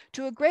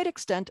 To a great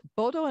extent,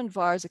 Bodo and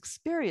Wars'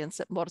 experience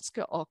at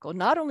Morskie Oko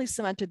not only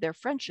cemented their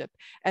friendship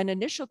and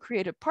initial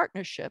creative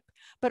partnership,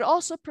 but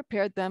also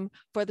prepared them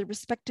for the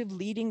respective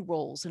leading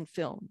roles in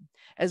film,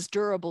 as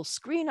durable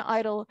screen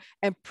idol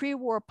and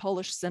pre-war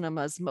Polish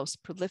cinema's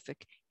most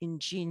prolific,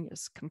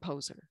 ingenious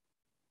composer.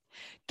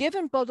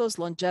 Given Bodo's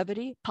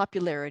longevity,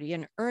 popularity,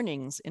 and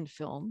earnings in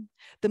film,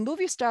 the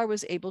movie star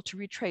was able to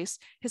retrace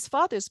his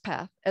father's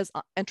path as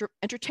an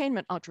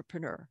entertainment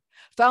entrepreneur,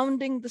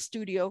 founding the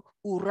studio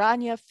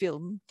Urania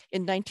Film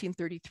in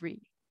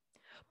 1933.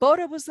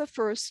 Bodo was the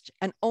first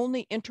and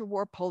only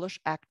interwar Polish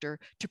actor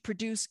to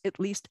produce at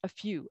least a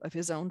few of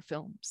his own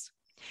films.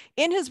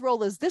 In his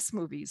role as this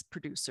movie's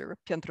producer,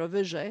 Piętro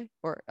Wyżej,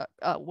 or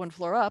One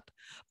Floor Up,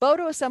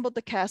 Bodo assembled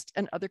the cast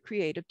and other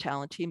creative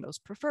talent he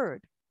most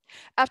preferred.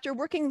 After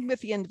working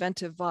with the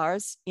inventive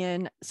Wars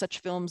in such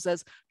films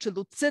as Czy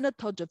Lucyna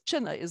to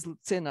dziewczyna, Is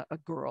Lucyna a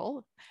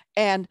Girl,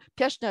 and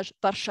Pieśniarz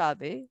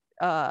Warszawy,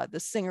 the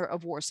singer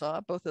of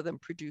Warsaw, both of them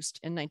produced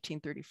in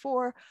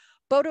 1934,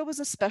 Bodo was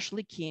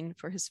especially keen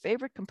for his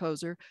favorite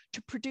composer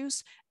to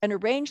produce and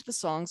arrange the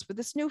songs for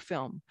this new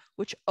film,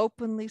 which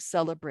openly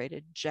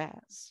celebrated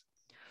jazz.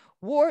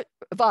 Wars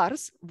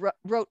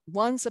wrote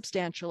one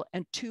substantial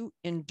and two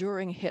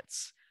enduring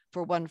hits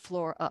for One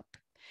Floor Up.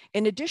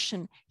 In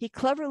addition, he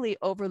cleverly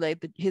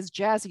overlaid his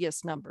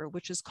jazziest number,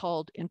 which is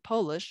called in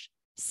Polish,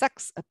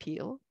 Sex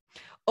Appeal,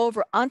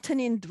 over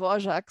Antonin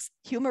Dvorak's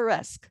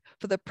Humoresque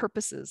for the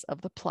purposes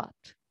of the plot.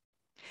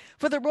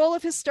 For the role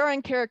of his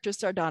starring character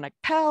sardonic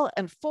pal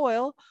and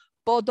foil,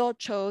 Bodo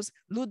chose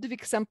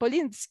Ludwik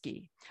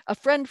Sempolinsky, a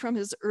friend from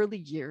his early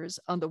years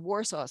on the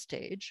Warsaw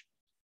stage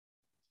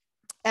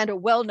and a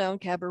well-known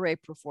cabaret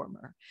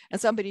performer, and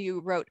somebody who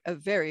wrote a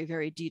very,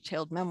 very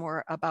detailed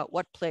memoir about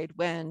what played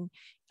when,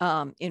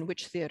 in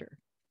which theater.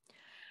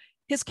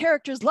 His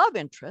character's love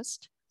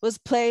interest was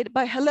played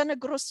by Helena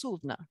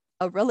Grossówna,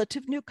 a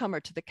relative newcomer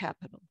to the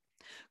capital.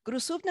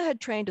 Grossówna had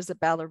trained as a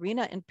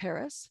ballerina in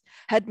Paris,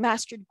 had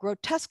mastered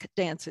grotesque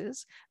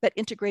dances that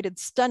integrated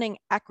stunning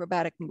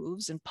acrobatic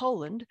moves in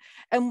Poland,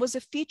 and was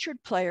a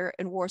featured player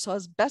in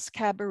Warsaw's best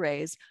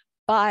cabarets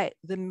by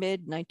the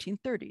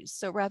mid-1930s,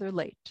 so rather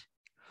late.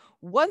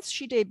 Once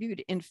she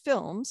debuted in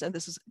films, and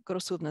this is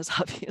Grossówna's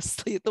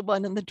obviously the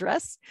one in the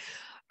dress,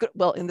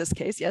 well, in this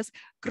case, yes,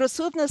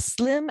 Grossówna's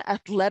slim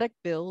athletic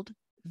build,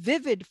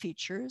 vivid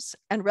features,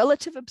 and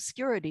relative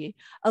obscurity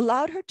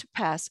allowed her to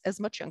pass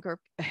as much younger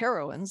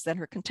heroines than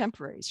her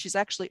contemporaries. She's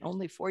actually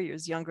only 4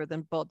 years younger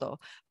than Bodo,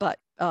 but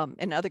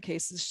in other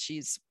cases,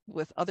 she's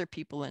with other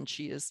people and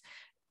she's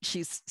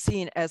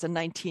seen as a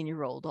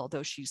 19-year-old,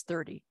 although she's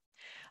 30.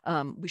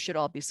 We should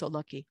all be so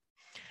lucky.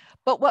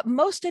 But what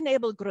most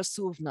enabled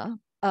Grossówna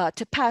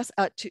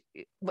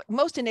what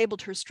most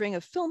enabled her string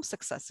of film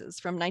successes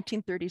from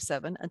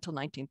 1937 until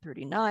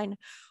 1939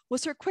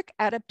 was her quick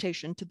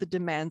adaptation to the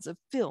demands of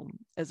film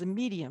as a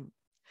medium.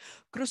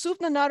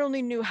 Grossówna not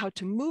only knew how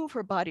to move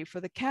her body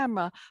for the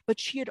camera, but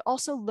she had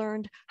also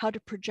learned how to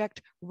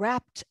project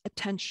rapt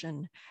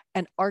attention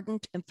and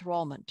ardent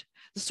enthrallment,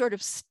 the sort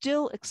of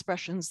still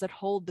expressions that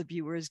hold the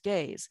viewer's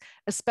gaze,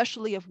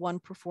 especially if one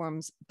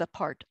performs the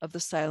part of the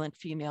silent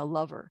female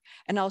lover.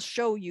 And I'll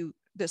show you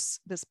this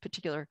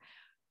particular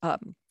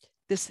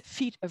this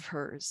feat of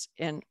hers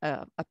in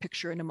a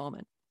picture in a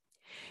moment.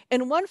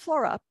 In One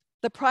Floor Up,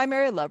 the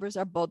primary lovers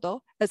are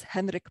Bodo as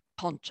Henryk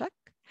Pączek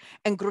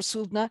and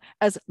Grossówna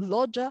as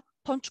Lodzia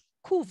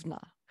Pączkówna,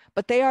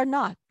 but they are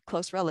not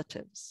close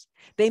relatives.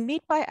 They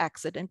meet by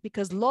accident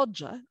because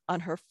Lodzia, on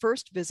her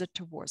first visit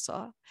to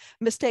Warsaw,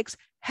 mistakes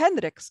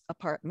Henryk's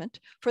apartment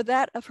for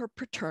that of her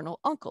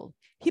paternal uncle,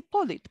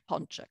 Hipolit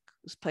Pączek,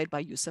 who's played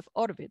by Józef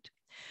Orwid.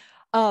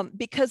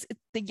 Because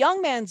the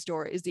young man's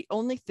door is the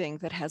only thing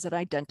that has an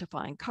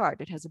identifying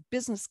card. It has a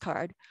business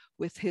card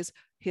with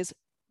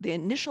the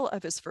initial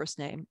of his first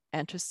name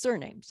and his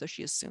surname. So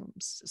she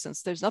assumes,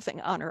 since there's nothing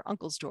on her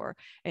uncle's door,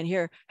 and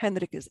here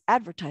Henryk is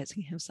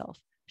advertising himself,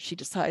 she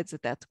decides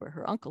that that's where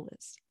her uncle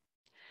is.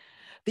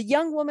 The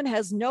young woman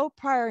has no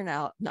prior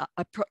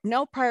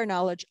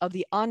knowledge of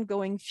the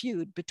ongoing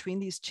feud between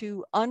these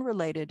two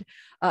unrelated,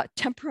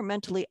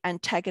 temperamentally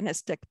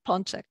antagonistic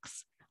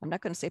Pączeks. I'm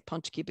not going to say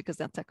Pączki because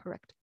that's not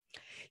correct.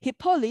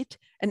 Hipolit,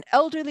 an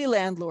elderly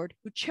landlord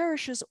who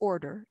cherishes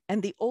order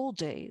and the old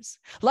days,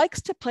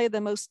 likes to play the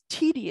most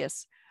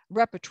tedious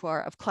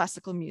repertoire of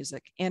classical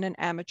music in an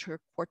amateur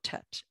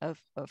quartet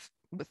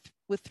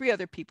with three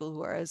other people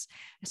who are as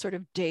sort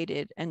of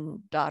dated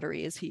and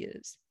dottery as he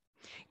is.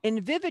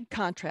 In vivid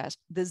contrast,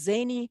 the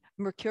zany,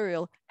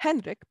 mercurial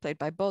Henryk, played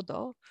by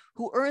Bodo,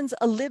 who earns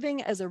a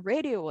living as a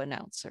radio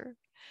announcer,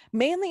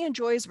 mainly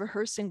enjoys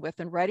rehearsing with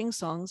and writing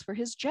songs for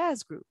his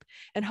jazz group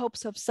in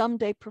hopes of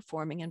someday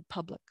performing in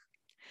public.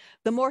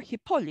 The more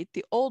Hipolit,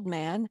 the old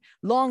man,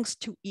 longs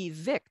to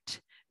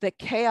evict the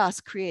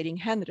chaos-creating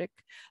Henryk,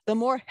 the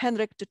more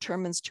Henryk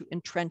determines to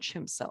entrench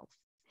himself.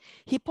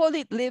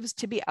 Hipolit lives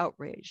to be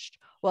outraged,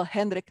 while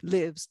Henryk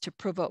lives to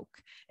provoke.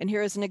 And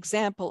here is an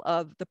example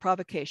of the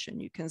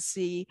provocation. You can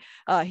see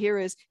here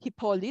is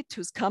Hipolit,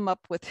 who's come up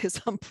with his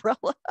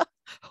umbrella,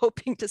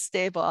 hoping to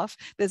stave off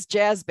this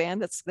jazz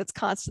band that's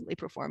constantly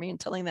performing and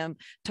telling them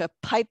to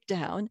pipe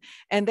down,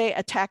 and they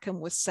attack him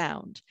with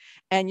sound.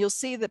 And you'll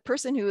see the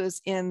person who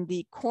is in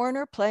the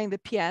corner playing the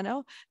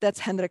piano,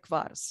 that's Henryk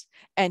Wars,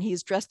 and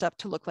he's dressed up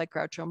to look like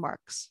Groucho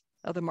Marx,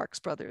 of the Marx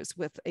Brothers,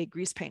 with a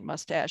grease paint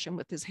mustache and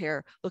with his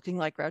hair looking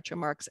like Groucho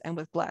Marx and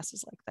with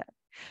glasses like that.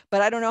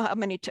 But I don't know how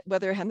many,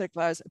 whether Henryk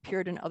Wars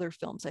appeared in other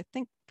films. I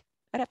think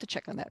I'd have to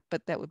check on that,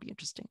 but that would be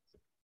interesting.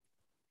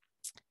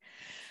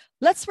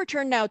 Let's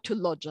return now to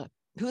Lodzia,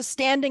 who is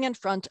standing in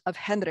front of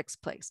Henryk's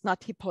place,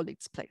 not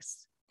Hipolit's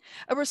place.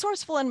 A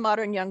resourceful and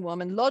modern young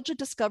woman, Lodja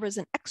discovers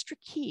an extra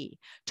key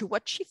to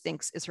what she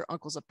thinks is her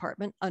uncle's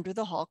apartment under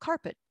the hall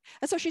carpet.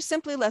 And so she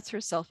simply lets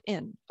herself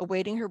in,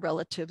 awaiting her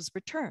relative's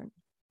return.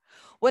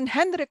 When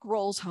Henrik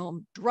rolls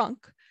home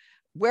drunk,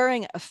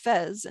 wearing a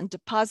fez and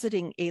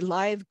depositing a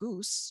live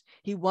goose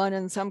he won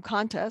in some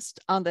contest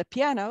on the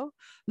piano,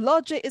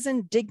 Lodja is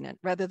indignant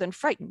rather than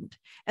frightened,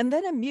 and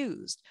then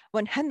amused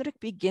when Henrik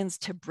begins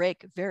to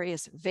break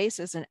various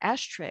vases and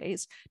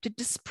ashtrays to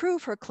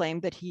disprove her claim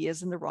that he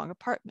is in the wrong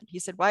apartment. He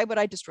said, "Why would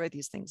I destroy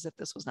these things if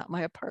this was not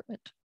my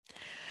apartment?"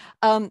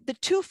 The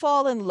two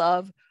fall in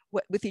love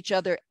with each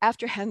other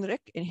after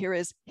Henrik, and here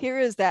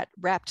is that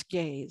rapt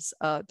gaze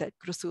that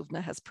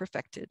Grossówna has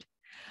perfected.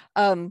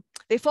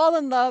 They fall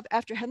in love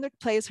after Henrik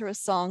plays her a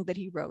song that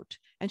he wrote,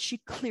 and she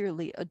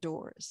clearly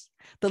adores.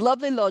 The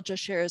lovely Lodja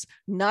shares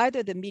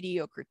neither the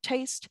mediocre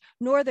taste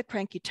nor the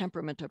cranky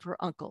temperament of her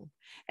uncle,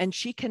 and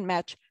she can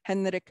match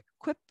Henrik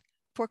quip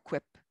for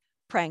quip,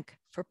 prank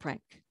for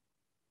prank.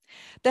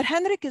 That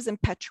Henrik is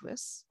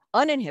impetuous,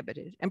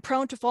 uninhibited, and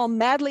prone to fall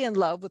madly in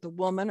love with a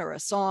woman or a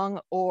song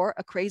or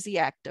a crazy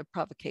act of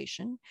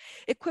provocation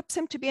equips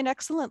him to be an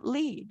excellent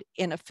lead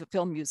in a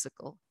film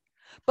musical.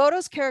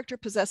 Bodo's character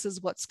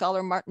possesses what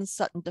scholar Martin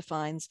Sutton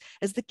defines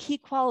as the key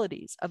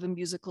qualities of a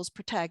musical's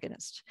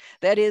protagonist.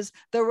 That is,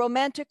 the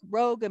romantic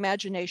rogue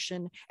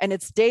imagination and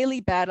its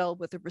daily battle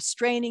with a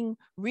restraining,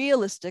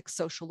 realistic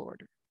social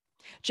order.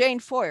 Jane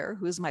Foyer,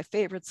 who is my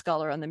favorite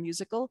scholar on the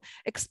musical,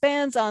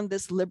 expands on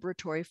this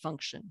liberatory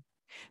function.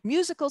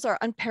 Musicals are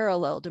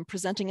unparalleled in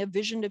presenting a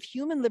vision of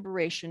human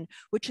liberation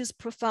which is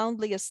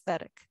profoundly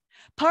aesthetic.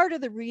 Part of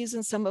the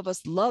reason some of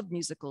us love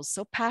musicals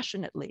so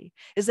passionately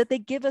is that they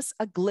give us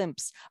a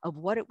glimpse of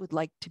what it would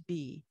like to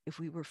be if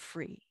we were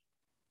free,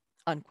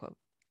 unquote.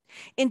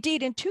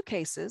 Indeed, in two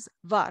cases,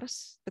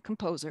 Wars, the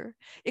composer,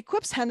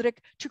 equips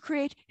Henrik to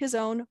create his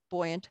own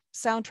buoyant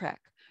soundtrack,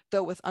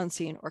 though with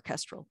unseen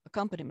orchestral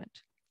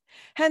accompaniment.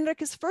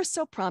 Henrik is first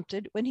so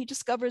prompted when he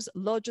discovers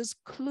Lodja's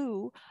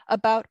clue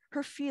about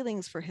her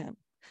feelings for him.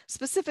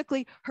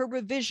 Specifically, her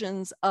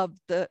revisions of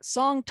the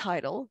song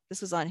title,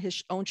 this is on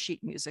his own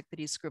sheet music that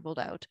he scribbled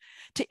out,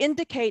 to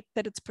indicate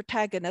that its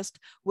protagonist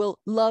will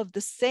love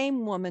the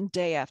same woman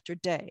day after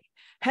day.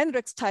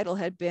 Henrik's title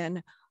had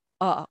been,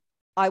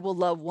 I will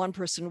love one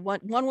person,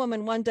 one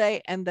woman one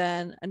day, and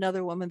then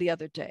another woman the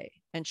other day.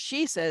 And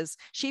she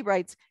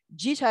writes,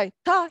 dzisiaj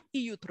ta I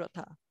jutro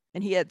ta.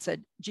 And he had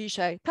said,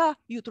 dzisiaj ta,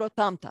 jutro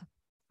tamta.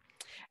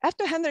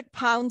 After Henrik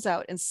pounds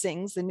out and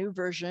sings the new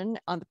version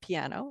on the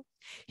piano,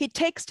 he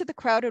takes to the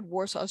crowded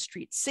Warsaw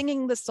streets,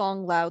 singing the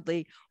song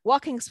loudly,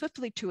 walking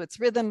swiftly to its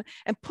rhythm,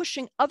 and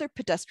pushing other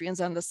pedestrians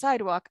on the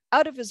sidewalk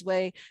out of his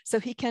way so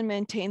he can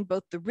maintain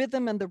both the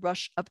rhythm and the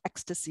rush of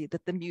ecstasy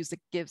that the music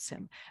gives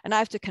him. And I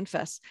have to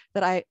confess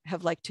that I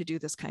have liked to do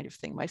this kind of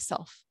thing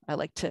myself. I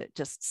like to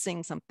just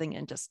sing something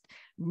and just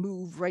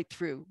move right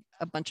through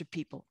a bunch of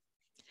people.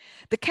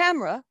 The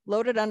camera,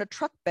 loaded on a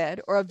truck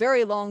bed or a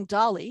very long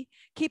dolly,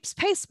 keeps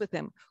pace with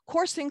him,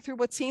 coursing through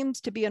what seems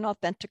to be an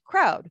authentic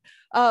crowd,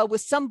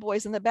 with some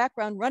boys in the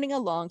background running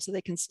along so they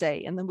can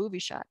stay in the movie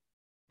shot.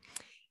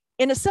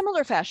 In a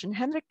similar fashion,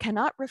 Henrik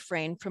cannot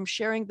refrain from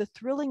sharing the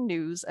thrilling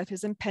news of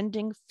his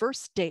impending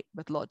first date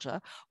with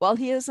Lodja while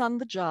he is on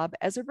the job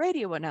as a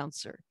radio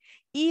announcer,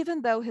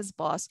 even though his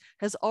boss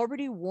has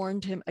already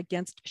warned him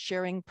against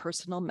sharing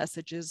personal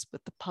messages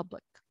with the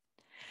public.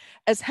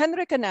 As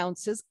Henrik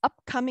announces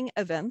upcoming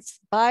events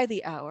by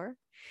the hour,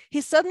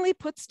 he suddenly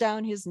puts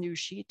down his news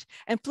sheet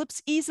and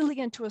flips easily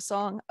into a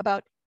song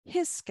about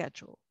his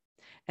schedule.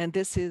 And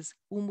this is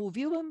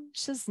Umówiłem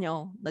się z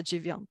nią na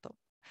 9.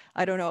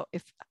 I don't know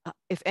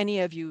if any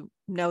of you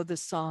know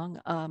this song,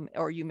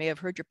 or you may have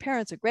heard your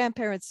parents or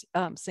grandparents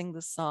sing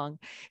this song.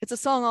 It's a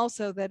song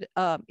also that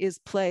is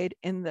played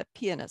in The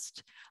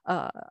Pianist,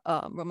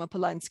 Roman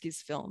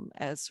Polanski's film,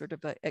 as sort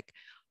of a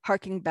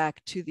harking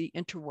back to the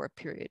interwar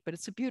period, but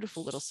it's a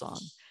beautiful little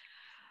song.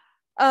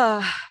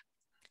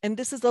 And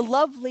this is a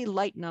lovely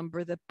light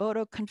number that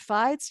Bodo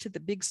confides to the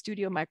big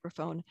studio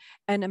microphone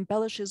and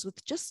embellishes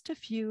with just a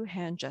few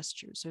hand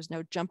gestures. There's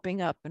no jumping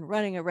up and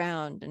running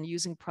around and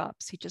using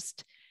props. He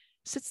just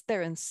sits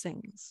there and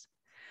sings.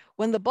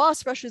 When the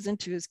boss rushes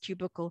into his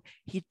cubicle,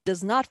 he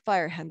does not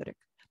fire Henrik,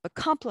 but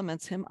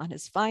compliments him on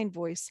his fine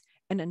voice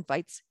and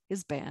invites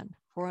his band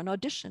for an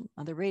audition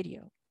on the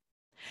radio.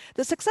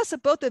 The success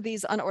of both of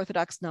these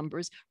unorthodox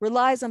numbers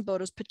relies on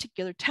Bodo's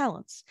particular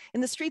talents.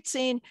 In the street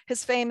scene,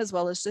 his fame as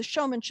well as his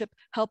showmanship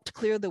helped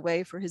clear the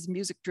way for his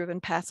music-driven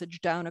passage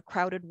down a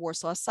crowded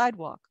Warsaw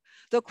sidewalk,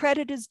 though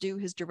credit is due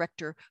his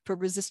director for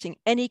resisting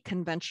any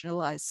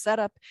conventionalized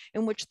setup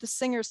in which the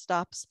singer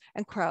stops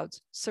and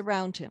crowds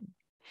surround him.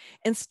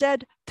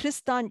 Instead,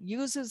 Tristan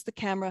uses the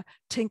camera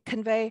to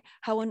convey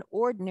how an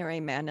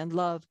ordinary man in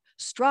love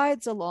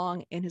strides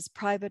along in his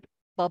private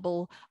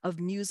bubble of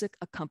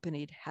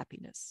music-accompanied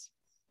happiness.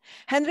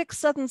 Henrik's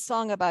sudden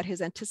song about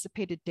his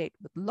anticipated date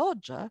with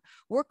Lodja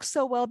works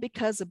so well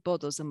because of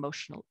Bodo's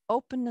emotional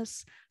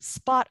openness,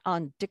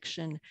 spot-on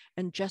diction,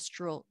 and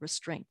gestural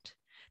restraint.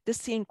 This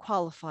scene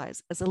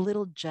qualifies as a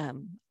little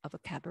gem of a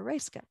cabaret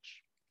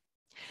sketch.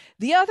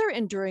 The other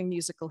enduring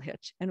musical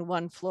hit in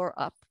One Floor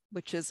Up,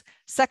 which is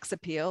Sex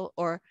Appeal,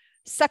 or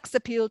Sex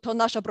Appeal to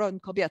nasza broń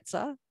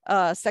kobieca,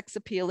 Sex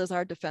Appeal is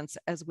Our Defense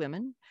as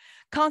Women,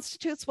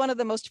 constitutes one of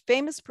the most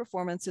famous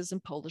performances in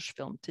Polish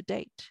film to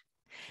date.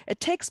 It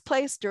takes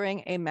place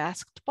during a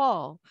masked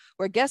ball,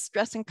 where guests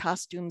dress in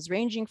costumes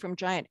ranging from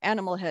giant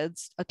animal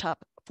heads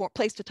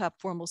placed atop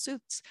formal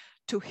suits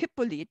to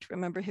Hippolyte,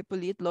 remember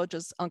Hippolyte,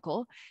 Lodja's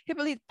uncle,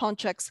 Hippolyte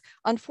Ponczek's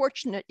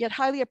unfortunate yet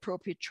highly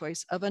appropriate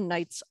choice of a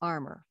knight's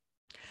armor.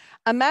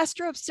 A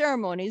master of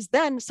ceremonies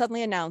then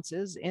suddenly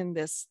announces in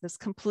this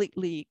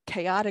completely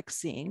chaotic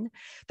scene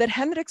that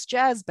Henryk's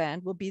jazz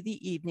band will be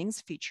the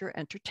evening's feature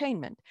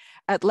entertainment,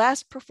 at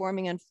last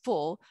performing in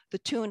full the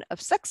tune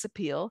of Sex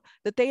Appeal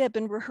that they had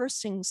been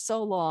rehearsing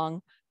so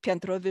long,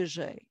 piętro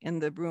wyżej, in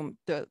the room,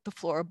 the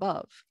floor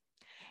above.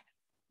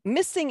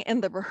 Missing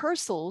in the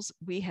rehearsals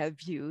we have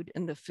viewed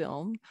in the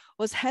film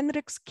was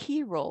Henryk's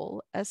key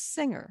role as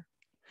singer.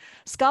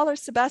 Scholar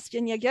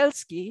Sebastian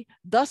Jagielski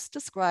thus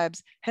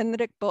describes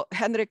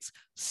Henryk's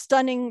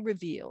stunning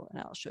reveal, and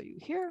I'll show you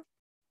here.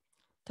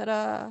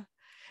 Ta-da!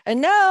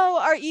 And now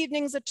our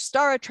evening's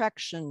star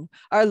attraction,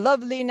 our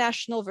lovely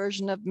national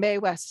version of Mae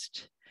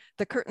West.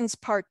 The curtains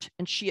part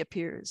and she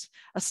appears,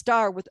 a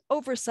star with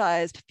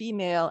oversized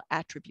female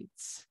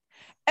attributes.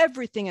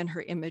 Everything in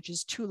her image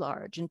is too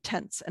large,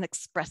 intense, and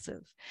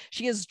expressive.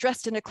 She is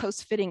dressed in a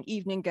close-fitting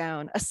evening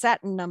gown, a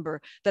satin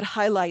number that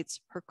highlights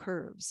her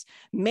curves,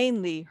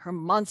 mainly her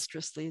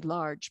monstrously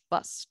large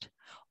bust.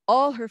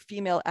 All her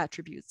female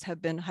attributes have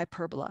been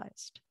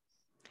hyperbolized.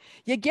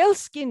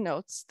 Jagielski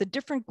notes the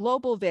different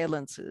global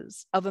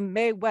valences of a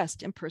Mae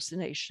West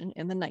impersonation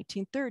in the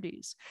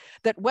 1930s,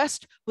 that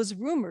West was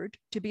rumored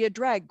to be a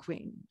drag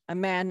queen, a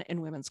man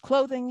in women's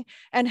clothing,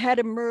 and had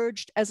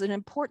emerged as an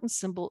important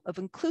symbol of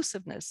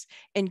inclusiveness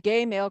in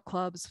gay male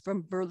clubs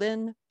from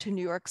Berlin to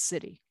New York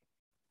City.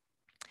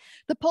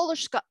 The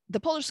Polish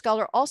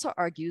scholar also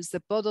argues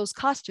that Bodo's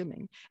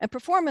costuming and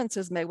performance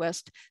as Mae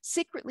West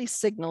secretly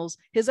signals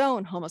his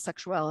own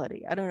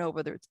homosexuality. I don't know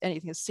whether it's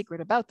anything is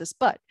secret about this,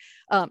 but,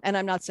 and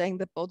I'm not saying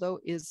that Bodo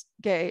is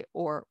gay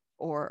or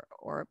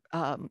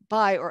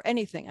bi or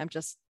anything. I'm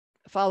just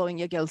following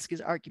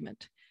Jagielski's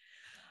argument.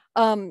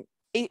 A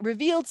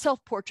revealed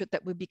self-portrait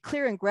that would be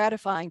clear and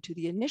gratifying to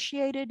the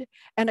initiated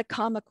and a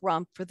comic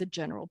romp for the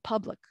general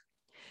public.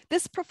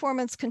 This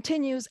performance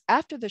continues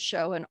after the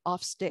show and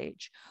off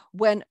stage,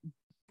 when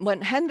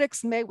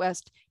Henryk's Mae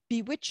West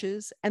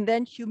bewitches and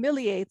then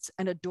humiliates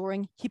an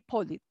adoring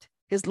Hippolyte,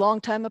 his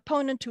longtime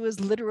opponent who is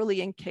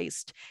literally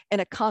encased in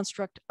a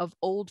construct of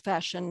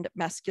old-fashioned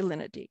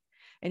masculinity.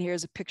 And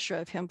here's a picture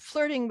of him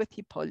flirting with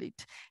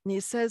Hippolyte. And he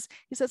says,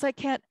 I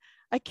can't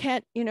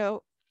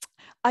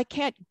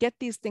get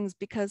these things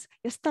because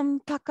jestem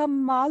taka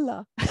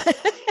mala.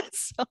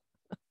 So,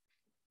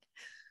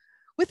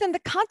 within the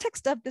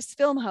context of this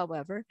film,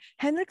 however,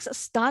 Henryk's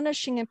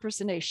astonishing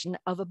impersonation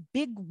of a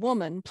big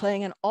woman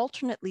playing an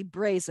alternately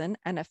brazen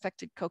and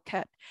affected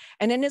coquette.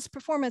 And in his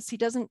performance, he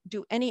doesn't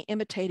do any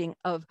imitating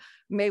of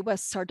Mae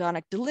West's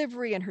sardonic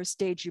delivery and her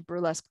stagey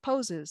burlesque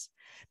poses.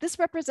 This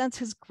represents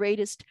his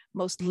greatest,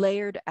 most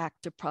layered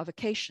act of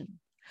provocation.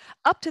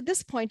 Up to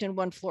this point in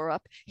One Floor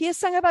Up, he has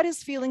sung about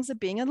his feelings of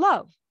being in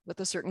love with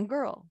a certain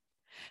girl.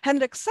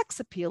 Henryk's sex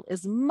appeal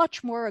is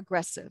much more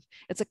aggressive.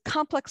 It's a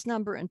complex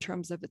number in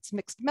terms of its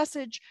mixed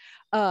message,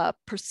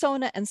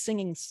 persona, and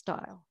singing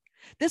style.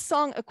 This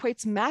song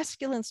equates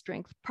masculine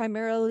strength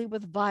primarily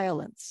with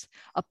violence,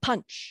 a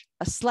punch,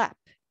 a slap,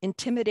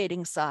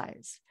 intimidating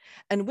size,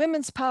 and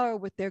women's power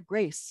with their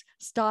grace,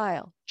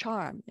 style,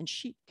 charm, and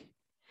chic.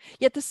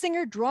 Yet the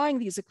singer drawing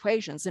these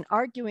equations and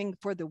arguing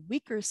for the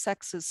weaker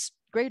sex's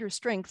greater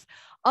strength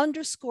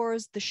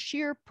underscores the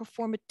sheer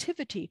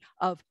performativity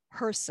of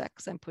her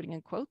sex, I'm putting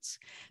in quotes,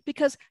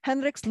 because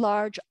Henryk's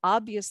large,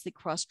 obviously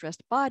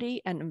cross-dressed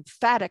body and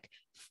emphatic,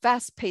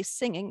 fast-paced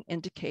singing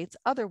indicates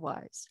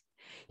otherwise.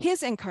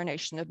 His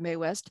incarnation of Mae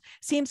West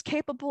seems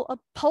capable of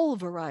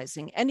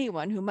pulverizing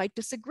anyone who might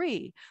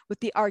disagree with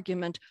the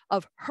argument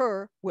of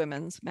her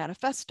women's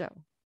manifesto.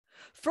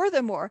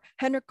 Furthermore,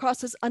 Henryk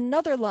crosses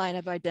another line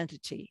of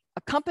identity,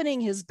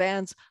 accompanying his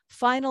band's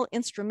final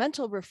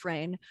instrumental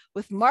refrain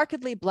with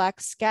markedly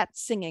black scat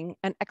singing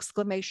and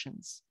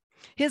exclamations.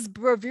 His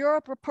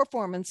bravura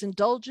performance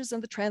indulges in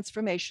the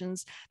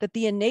transformations that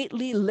the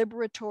innately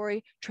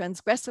liberatory,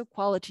 transgressive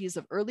qualities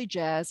of early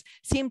jazz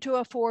seem to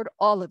afford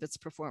all of its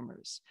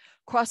performers,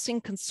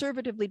 crossing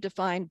conservatively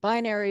defined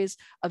binaries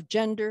of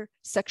gender,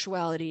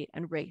 sexuality,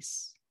 and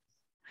race.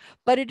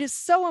 But it is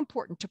so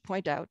important to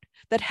point out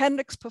that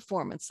Henryk's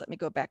performance, let me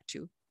go back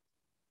to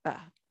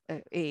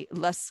a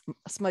less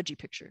smudgy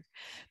picture,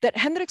 that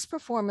Henryk's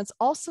performance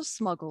also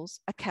smuggles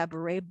a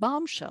cabaret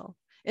bombshell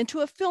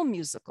into a film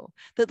musical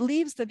that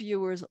leaves the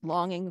viewers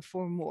longing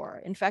for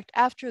more. In fact,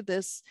 after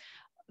this,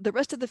 the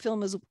rest of the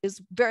film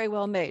is very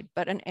well made,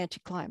 but an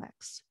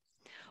anticlimax.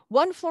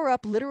 One Floor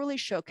Up literally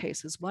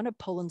showcases one of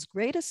Poland's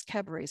greatest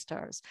cabaret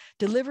stars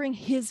delivering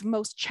his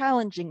most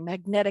challenging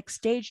magnetic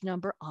stage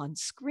number on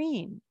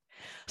screen.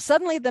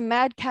 Suddenly, the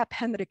madcap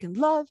Henrik in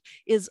love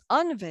is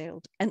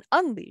unveiled and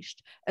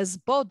unleashed as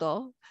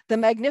Bodo, the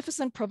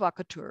magnificent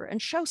provocateur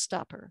and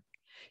showstopper.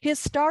 His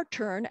star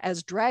turn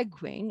as drag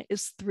queen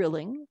is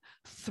thrilling,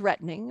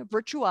 threatening,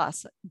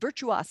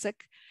 virtuosic,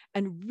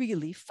 and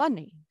really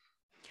funny.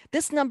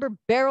 This number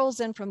barrels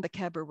in from the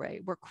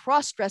cabaret, where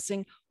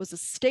cross-dressing was a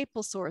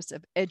staple source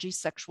of edgy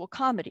sexual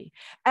comedy,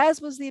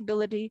 as was the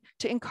ability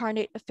to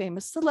incarnate a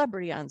famous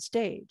celebrity on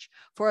stage.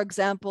 For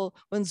example,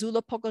 when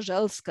Zula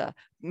Pogorzelska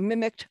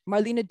mimicked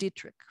Marlene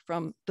Dietrich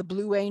from The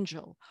Blue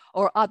Angel,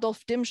 or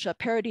Adolf Dymsza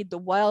parodied the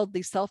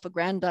wildly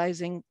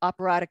self-aggrandizing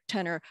operatic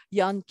tenor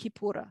Jan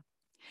Kipura.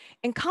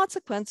 In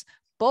consequence,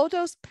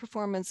 Bodo's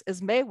performance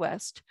as Mae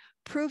West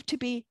proved to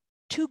be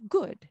too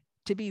good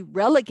to be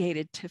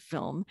relegated to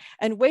film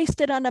and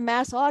wasted on a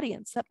mass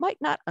audience that might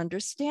not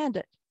understand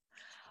it.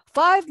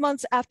 5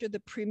 months after the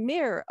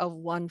premiere of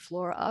One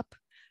Floor Up,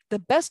 the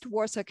best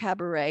Warsaw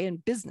Cabaret in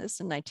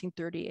business in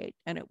 1938,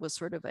 and it was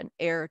sort of an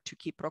heir to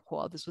qui pro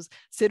quo. This was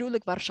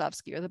Cyrylik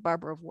Warszawski, or the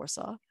Barber of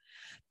Warsaw.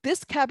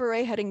 This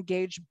cabaret had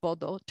engaged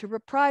Bodo to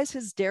reprise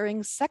his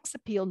daring sex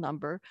appeal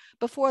number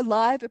before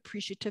live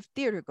appreciative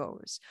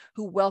theatergoers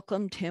who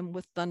welcomed him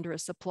with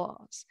thunderous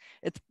applause.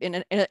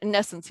 In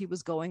essence, he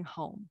was going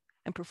home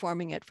and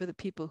performing it for the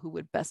people who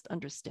would best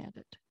understand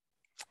it.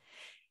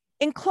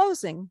 In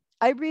closing,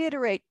 I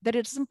reiterate that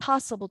it is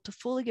impossible to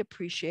fully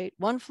appreciate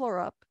One Floor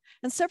Up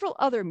and several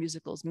other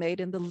musicals made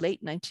in the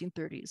late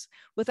 1930s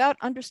without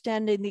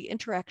understanding the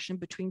interaction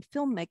between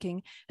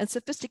filmmaking and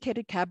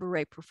sophisticated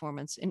cabaret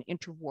performance in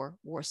interwar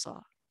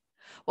Warsaw.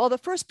 While the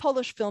first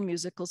Polish film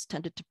musicals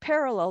tended to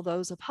parallel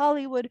those of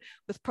Hollywood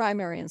with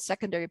primary and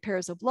secondary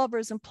pairs of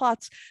lovers and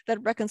plots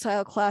that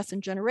reconcile class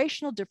and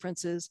generational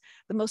differences,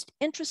 the most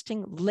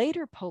interesting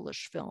later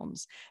Polish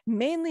films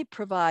mainly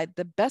provide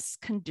the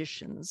best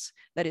conditions,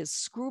 that is,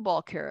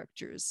 screwball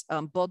characters.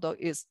 Bodo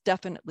is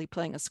definitely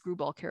playing a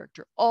screwball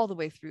character all the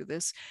way through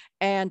this,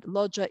 and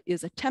Lodja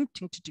is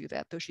attempting to do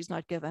that, though she's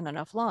not given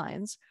enough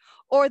lines,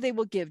 or they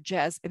will give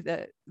jazz,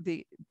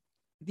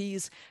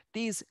 these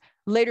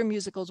later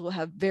musicals will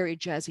have very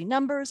jazzy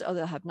numbers, or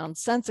they'll have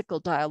nonsensical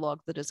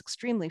dialogue that is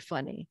extremely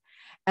funny.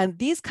 And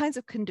these kinds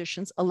of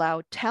conditions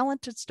allow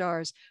talented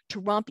stars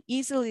to romp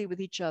easily with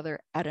each other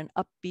at an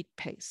upbeat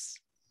pace.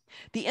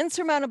 The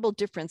insurmountable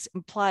difference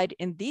implied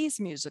in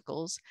these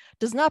musicals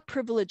does not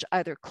privilege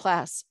either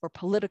class or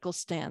political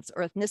stance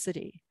or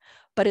ethnicity,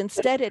 but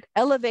instead it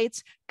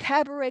elevates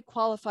cabaret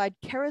qualified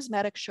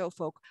charismatic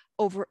showfolk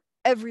over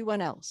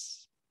everyone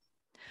else.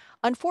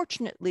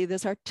 Unfortunately,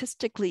 this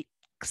artistically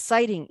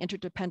exciting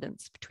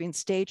interdependence between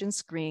stage and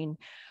screen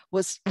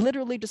was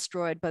literally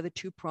destroyed by the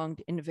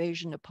two-pronged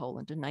invasion of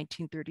Poland in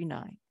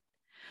 1939.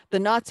 The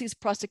Nazis'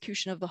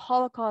 prosecution of the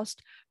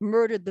Holocaust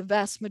murdered the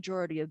vast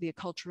majority of the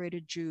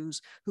acculturated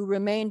Jews who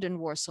remained in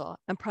Warsaw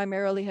and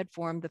primarily had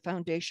formed the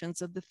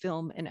foundations of the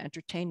film and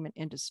entertainment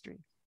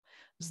industry.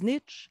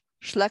 Znicz,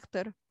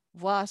 Schlechter,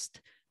 Włast,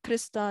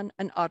 Tristan,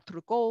 and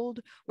Arthur Gold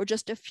were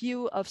just a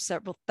few of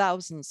several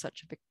thousand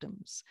such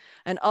victims.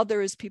 And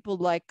others, people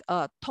like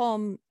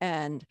Tom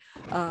and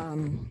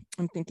I'm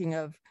thinking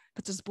of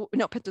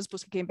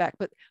Petersburg came back,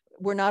 but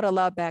were not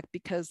allowed back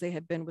because they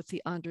had been with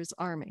the Anders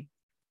army.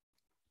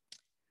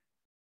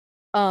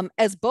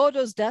 As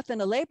Bodo's death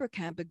in a labor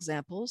camp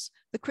examples,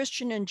 the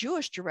Christian and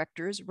Jewish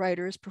directors,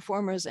 writers,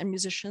 performers, and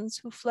musicians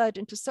who fled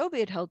into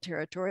Soviet-held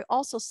territory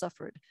also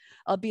suffered,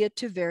 albeit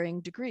to varying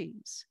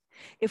degrees.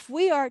 If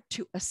we are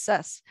to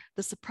assess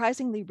the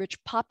surprisingly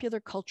rich popular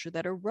culture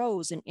that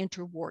arose in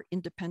interwar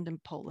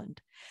independent Poland,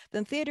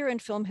 then theater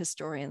and film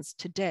historians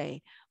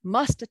today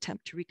must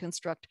attempt to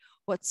reconstruct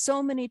what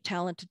so many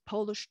talented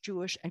Polish,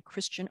 Jewish, and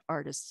Christian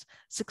artists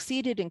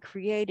succeeded in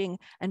creating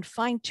and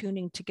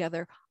fine-tuning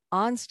together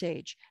on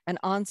stage and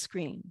on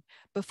screen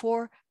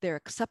before their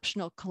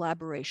exceptional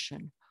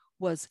collaboration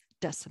was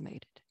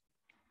decimated.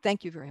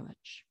 Thank you very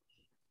much.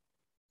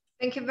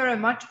 Thank you very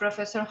much,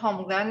 Professor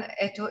Holmgren.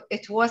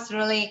 It was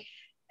really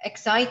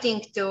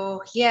exciting to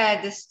hear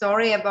the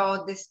story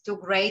about these two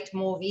great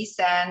movies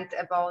and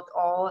about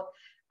all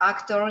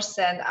actors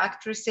and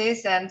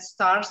actresses and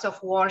stars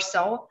of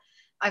Warsaw.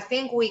 I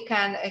think we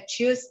can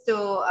choose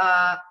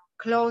to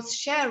close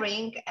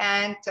sharing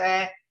and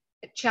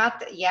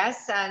chat,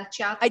 yes, and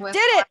chat. I did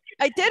it.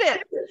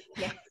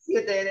 Yes,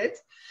 you did it.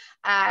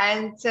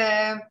 And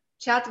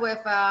chat with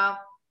our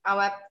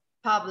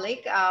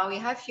public. We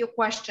have a few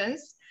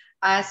questions.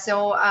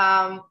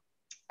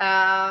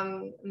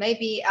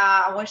 Maybe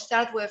I will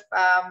start with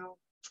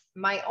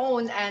my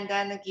own and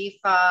then give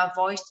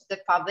voice to the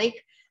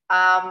public.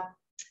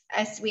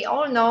 As we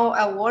all know,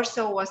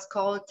 Warsaw was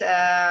called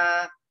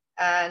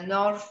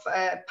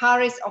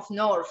Paris of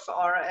North,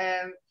 or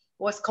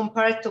was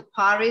compared to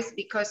Paris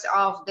because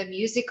of the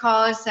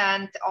musicals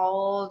and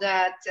all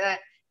that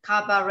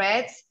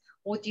cabarets.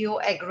 Would you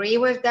agree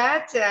with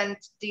that? And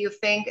do you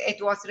think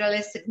it was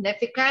really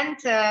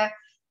significant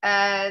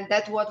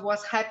that what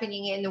was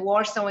happening in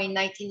Warsaw in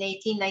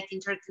 1918,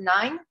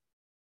 1939?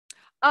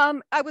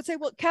 I would say,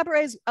 well,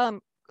 cabarets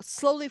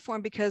slowly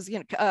formed because,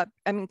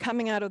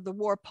 coming out of the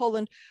war,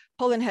 Poland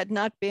Poland had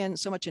not been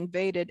so much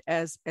invaded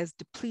as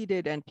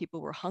depleted, and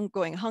people were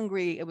going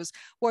hungry.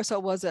 Warsaw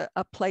was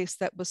a place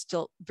that was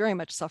still very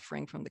much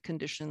suffering from the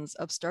conditions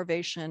of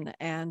starvation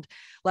and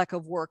lack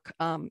of work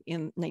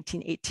in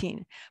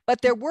 1918.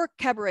 But there were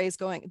cabarets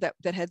going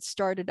that had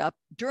started up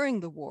during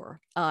the war,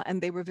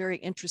 and they were very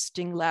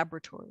interesting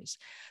laboratories.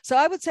 So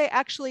I would say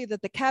actually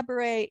that the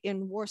cabaret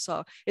in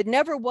Warsaw, it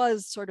never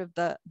was sort of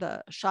the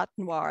chat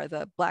noir,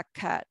 the black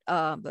cat,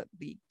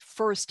 the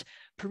first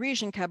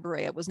Parisian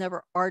cabaret. It was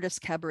never artist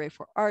cabaret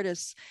for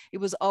artists. It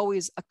was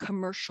always a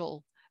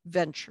commercial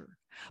venture.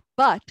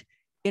 But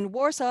in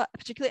Warsaw,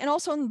 particularly, and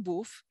also in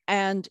Lwów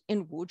and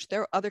in Łódź,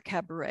 there were other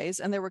cabarets,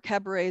 and there were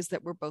cabarets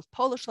that were both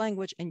Polish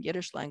language and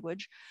Yiddish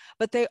language,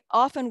 but they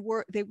often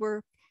were, they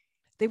were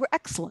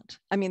excellent.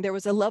 I mean, there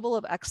was a level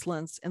of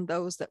excellence in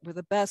those that were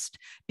the best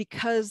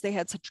because they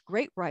had such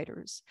great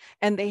writers,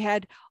 and they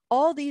had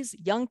all these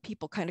young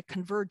people kind of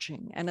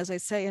converging. And as I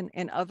say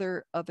in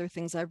other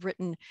things I've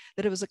written,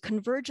 that it was a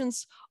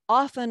convergence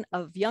often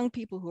of young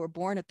people who were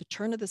born at the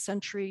turn of the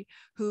century,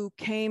 who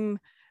came,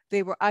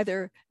 they were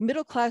either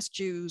middle-class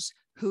Jews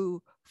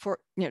who,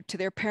 to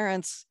their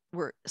parents,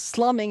 were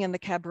slumming in the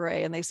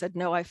cabaret, and they said,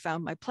 no, I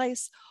found my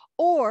place,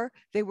 or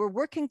they were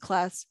working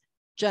class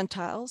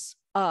Gentiles,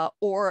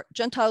 or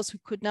Gentiles who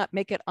could not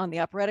make it on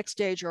the operatic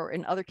stage, or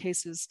in other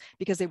cases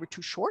because they were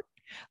too short,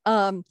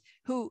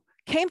 who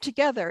came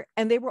together,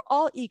 and they were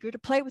all eager to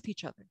play with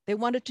each other. They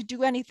wanted to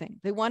do anything.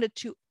 They wanted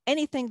to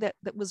anything that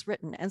was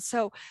written. And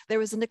so there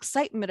was an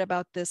excitement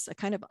about this, a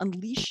kind of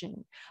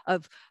unleashing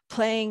of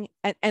playing,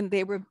 and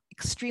they were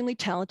extremely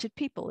talented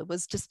people.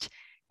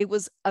 It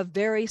was a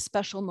very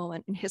special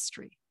moment in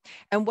history.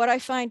 And what I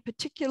find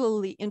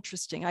particularly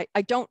interesting,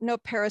 I don't know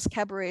Paris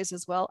cabarets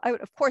as well. I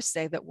would, of course,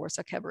 say that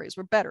Warsaw cabarets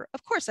were better.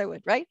 Of course I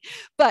would, right?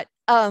 But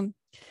I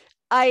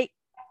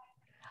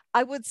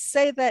would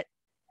say that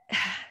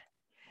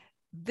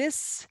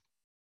this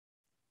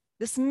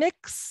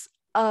mix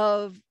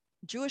of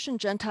Jewish and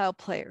Gentile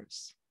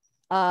players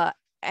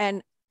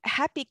and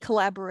happy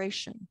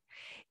collaboration,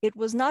 it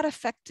was not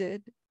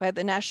affected by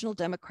the National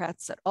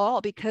Democrats at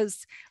all,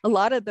 because a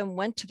lot of them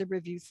went to the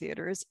review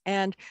theaters,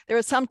 and there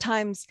were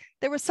sometimes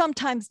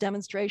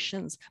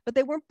demonstrations, but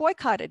they weren't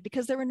boycotted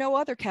because there were no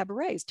other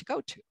cabarets to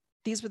go to.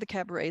 These were the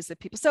cabarets that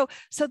people,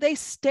 so they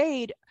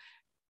stayed.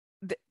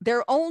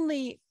 Their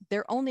only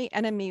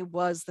enemy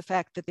was the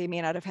fact that they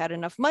may not have had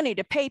enough money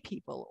to pay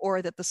people,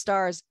 or that the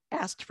stars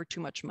asked for too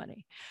much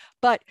money,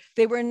 but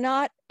they were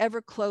not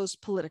ever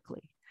closed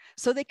politically.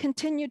 So they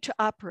continued to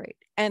operate,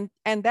 and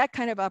that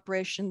kind of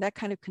operation, that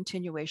kind of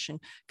continuation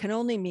can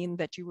only mean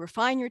that you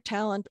refine your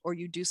talent or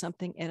you do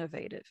something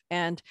innovative.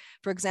 And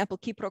for example,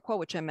 Qui Pro Quo,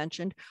 which I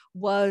mentioned,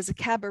 was a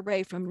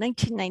cabaret from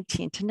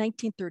 1919 to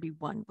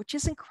 1931, which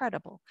is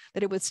incredible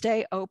that it would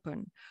stay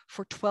open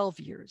for 12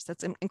 years.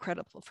 That's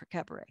incredible for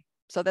cabaret.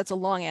 So that's a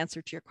long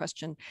answer to your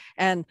question.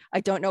 And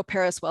I don't know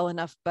Paris well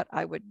enough, but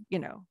I would,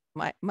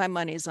 my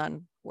money's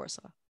on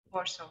Warsaw.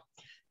 Warsaw.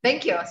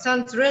 Thank you.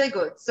 Sounds really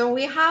good. So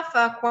we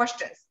have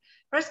questions.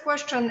 First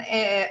question,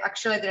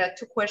 actually, there are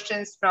two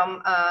questions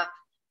from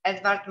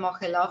Edward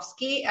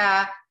Mochylowski.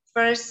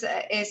 First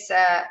is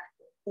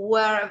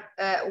were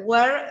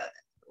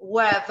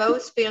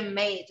those films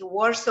made,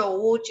 Warsaw,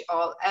 Łódź,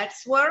 or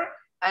elsewhere?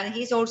 And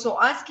he's also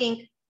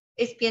asking,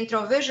 is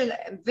Piętro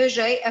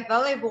Wyżej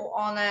available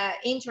on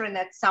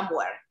internet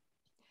somewhere?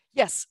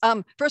 Yes.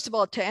 First of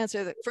all, to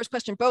answer the first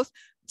question, both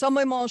Co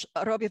mój mąż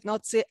robi w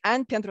nocy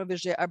and Piętro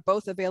Wyżej are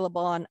both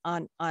available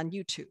on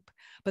YouTube,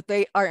 but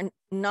they are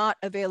not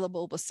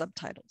available with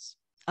subtitles.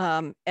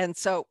 And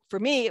so for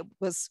me, it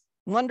was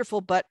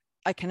wonderful, but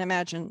I can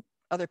imagine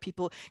other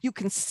people, you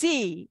can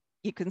see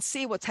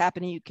what's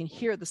happening. You can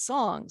hear the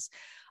songs.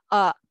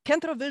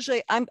 Piętro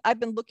Wyżej, I've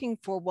been looking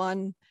for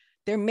one.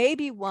 There may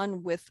be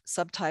one with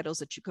subtitles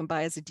that you can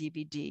buy as a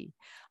DVD.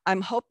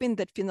 I'm hoping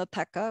that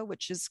Filmoteka,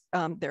 which is,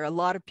 there are a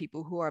lot of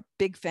people who are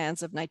big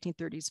fans of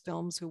 1930s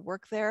films who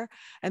work there,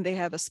 and they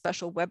have a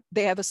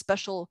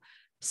special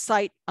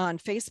site on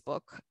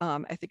Facebook.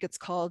 I think it's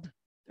called,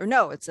 or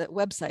no, it's a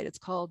website. It's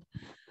called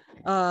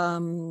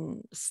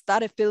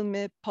Stare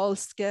Filmy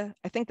Polskie.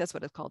 I think that's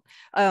what it's called.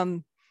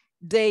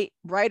 They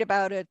write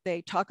about it,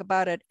 they talk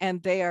about it,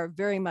 and they are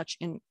very much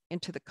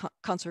into the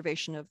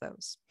conservation of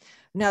those.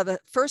 Now, the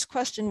first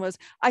question was,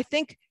 I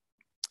think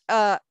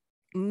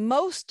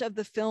most of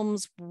the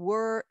films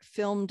were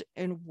filmed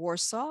in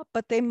Warsaw,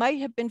 but they might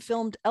have been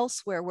filmed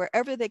elsewhere,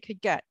 wherever they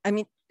could get. I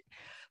mean,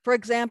 for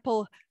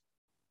example,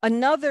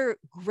 another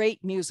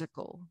great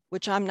musical,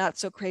 which I'm not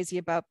so crazy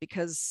about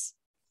because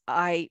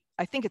I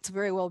think it's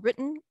very well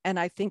written, and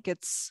I think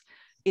it's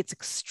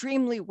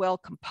extremely well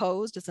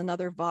composed. It's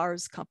another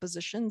Vars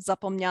composition,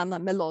 Zapomniana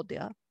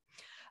Melodia.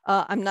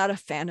 I'm not a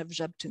fan of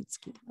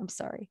Rzepczynski, I'm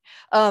sorry.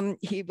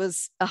 He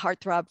was a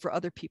heartthrob for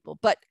other people,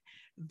 but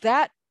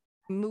that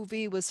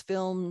movie was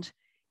filmed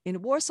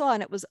in Warsaw,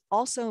 and it was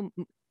also,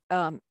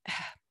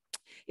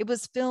 it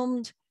was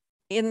filmed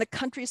in the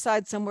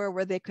countryside somewhere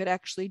where they could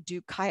actually do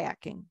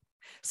kayaking.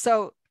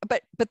 So,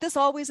 but this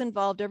always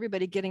involved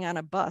everybody getting on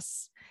a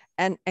bus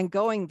and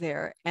going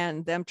there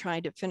and them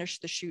trying to finish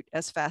the shoot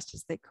as fast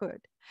as they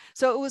could.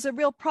 So it was a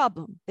real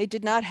problem. They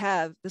did not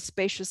have the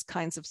spacious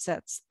kinds of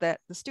sets that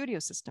the studio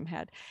system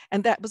had,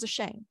 and that was a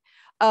shame.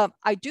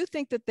 I do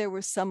think that there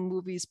were some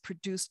movies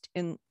produced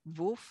in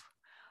Lwów,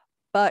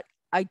 but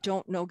I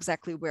don't know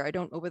exactly where. I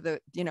don't know whether,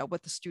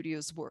 what the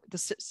studios were, the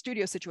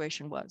studio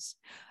situation was.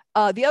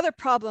 The other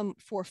problem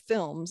for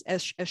films,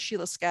 as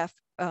Sheila Scaff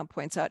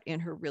points out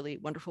in her really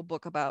wonderful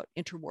book about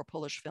interwar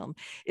Polish film,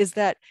 is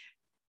that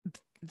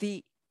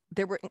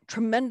there were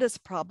tremendous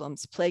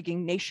problems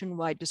plaguing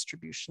nationwide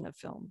distribution of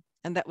film.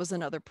 And that was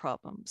another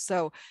problem.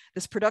 So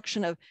this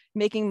production of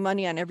making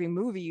money on every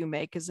movie you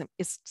make is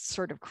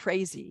sort of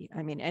crazy.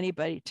 I mean,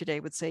 anybody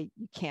today would say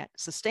you can't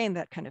sustain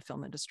that kind of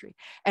film industry.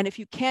 And if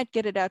you can't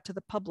get it out to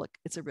the public,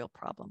 it's a real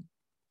problem.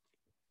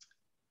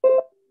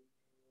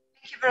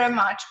 Thank you very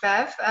much,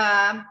 Bev.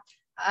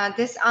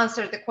 This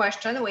answered the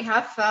question. We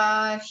have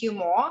a few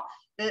more.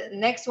 The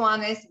next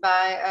one is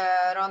by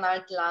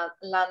Ronald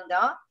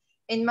Landa.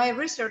 In my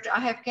research, I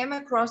have come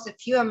across a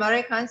few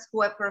Americans who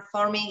were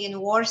performing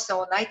in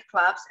Warsaw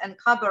nightclubs and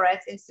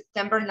cabarets in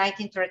September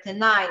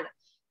 1939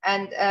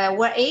 and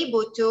were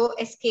able to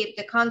escape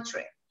the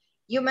country.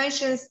 You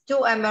mentioned two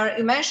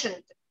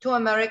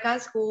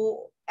Americans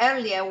who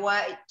earlier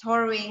were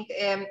touring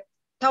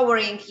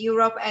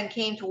Europe and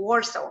came to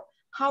Warsaw.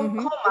 How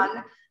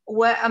common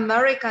were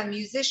American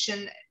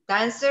musicians,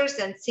 dancers,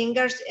 and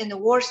singers in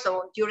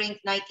Warsaw during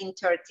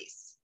 1930s?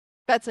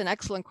 That's an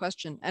excellent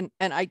question. And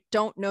I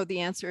don't know the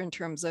answer in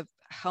terms of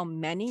how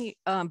many,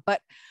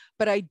 but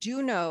I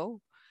do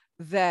know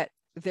that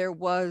there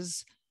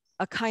was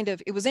a kind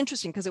of, it was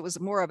interesting because it was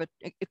more of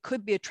it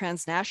could be a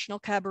transnational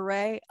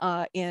cabaret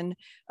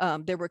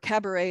there were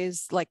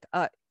cabarets like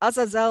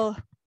Azazel,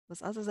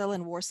 was Azazel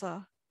in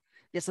Warsaw?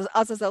 Yes,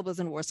 Azazel was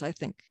in Warsaw, I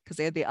think, because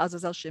they had the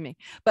Azazel Shimmy.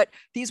 But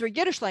these were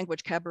Yiddish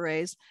language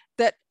cabarets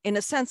that in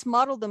a sense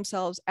modeled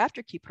themselves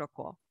after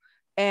Kiproko.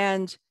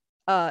 And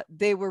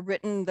they were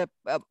written,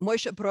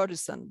 Moshe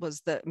Brodyson was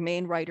the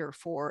main writer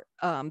for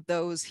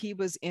those. He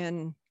was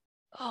in,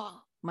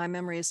 my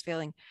memory is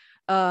failing.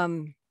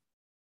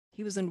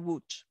 He was in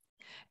Łódź.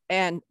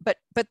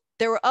 But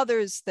there were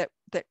others that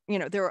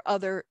there were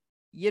other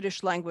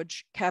Yiddish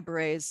language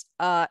cabarets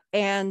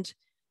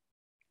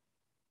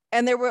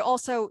and there were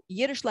also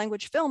Yiddish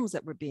language films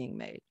that were being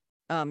made.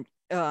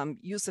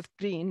 Joseph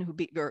Green,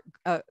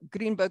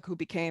 Greenberg, who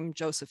became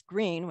Joseph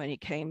Green when he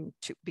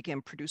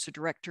became producer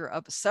director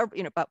of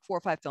several, about 4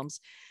 or 5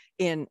 films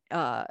in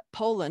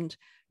Poland.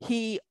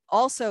 He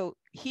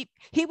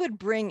would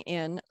bring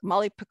in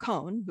Molly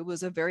Picone, who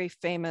was a very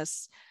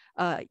famous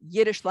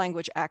Yiddish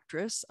language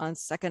actress on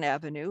 2nd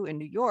Avenue in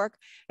New York,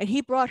 and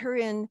he brought her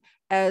in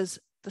as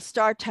the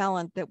star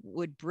talent that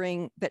would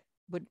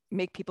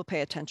make people pay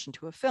attention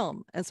to a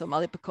film. And so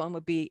Molly Picone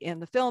would be in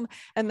the film,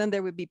 and then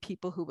there would be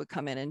people who would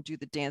come in and do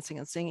the dancing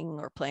and singing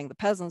or playing the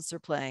peasants or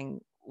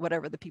playing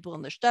whatever, the people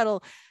in the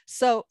shtetl.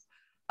 So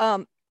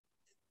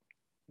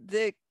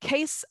the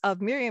case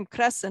of Miriam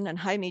Kresson and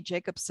Jaime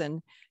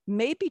Jacobson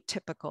may be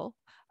typical,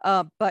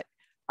 but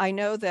I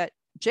know that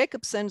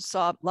Jacobson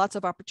saw lots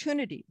of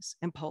opportunities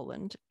in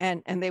Poland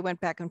and they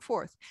went back and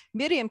forth.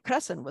 Miriam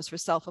Kresson was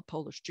herself a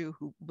Polish Jew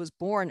who was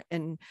born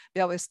in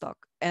Białystok,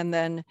 and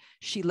then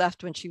she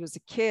left when she was a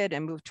kid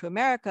and moved to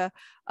America,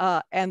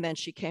 and then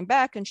she came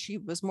back and she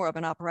was more of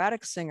an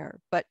operatic singer,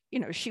 but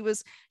she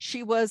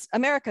was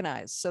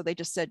Americanized, so they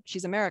just said,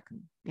 she's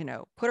American,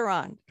 put her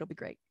on, it'll be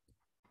great.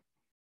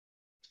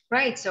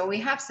 Right, so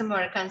we have some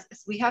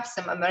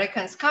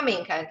Americans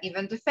coming, and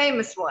even the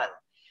famous one.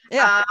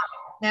 Yeah.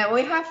 Now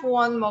we have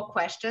one more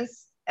question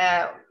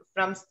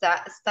from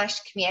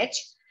Staś Kmieć.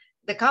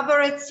 The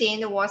cabaret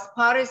scene was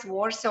Paris,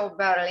 Warsaw,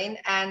 Berlin,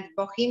 and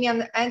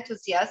bohemian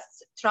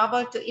enthusiasts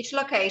traveled to each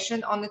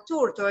location on a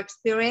tour to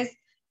experience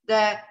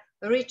the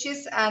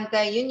riches and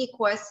the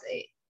uniqueness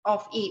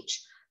of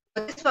each.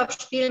 Władysław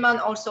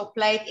Szpilman also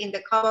played in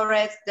the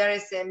cabarets. There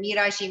is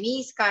Mira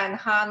Zimińska and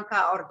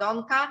Hanka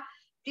Ordonka.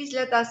 Please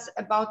let us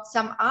about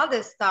some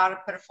other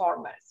star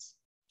performers.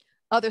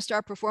 Other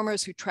star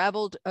performers who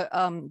traveled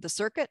the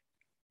circuit?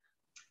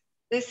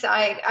 This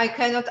I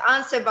cannot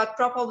answer, but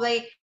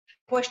probably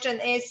question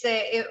is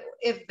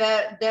if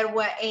there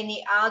were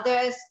any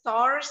other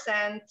stars,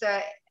 and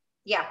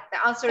yeah,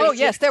 the answer is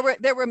yes,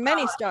 there were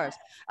many stars.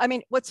 I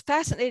mean, what's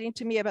fascinating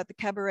to me about the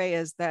cabaret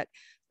is that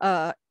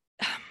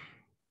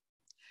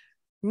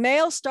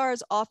male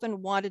stars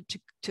often wanted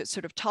to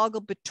sort of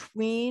toggle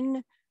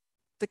between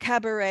the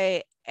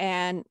cabaret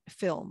and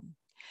film.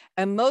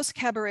 And most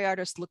cabaret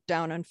artists look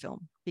down on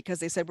film because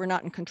they said, we're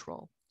not in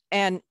control.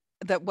 And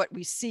that what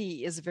we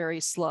see is very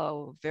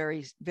slow,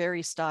 very,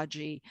 very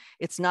stodgy.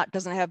 It just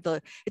doesn't have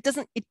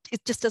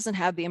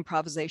the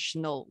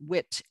improvisational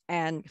wit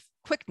and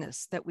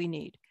quickness that we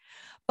need.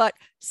 But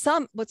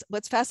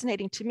what's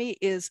fascinating to me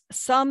is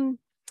some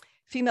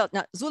female,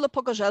 now Zula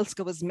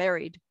Pogorzelska was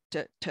married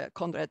to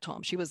Konrad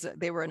Thom.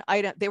 They were an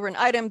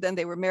item, then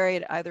they were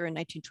married either in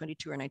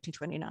 1922 or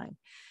 1929.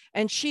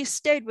 And she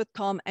stayed with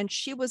Thom, and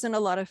she was in a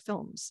lot of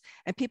films.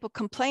 And people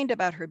complained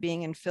about her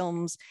being in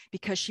films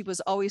because she was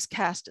always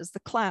cast as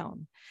the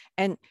clown.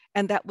 And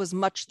that was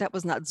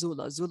not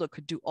Zula. Zula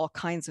could do all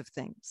kinds of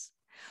things.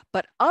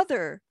 But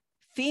other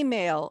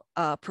female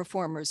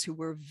performers who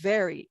were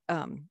very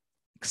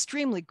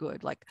extremely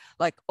good, like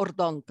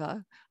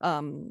Ordonka,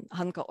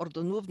 Hanka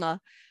Ordonówna,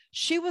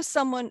 she was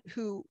someone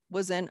who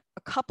was in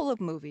a couple of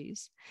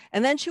movies,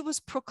 and then she was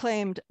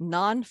proclaimed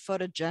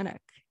non-photogenic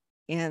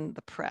in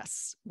the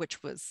press,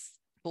 which was,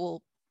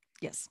 well,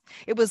 yes,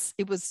 it was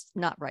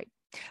not right.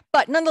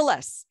 But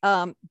nonetheless,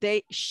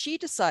 she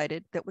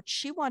decided that what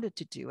she wanted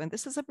to do, and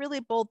this is a really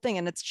bold thing,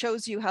 and it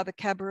shows you how the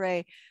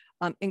cabaret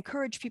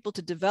encouraged people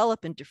to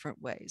develop in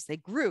different ways. They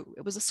grew.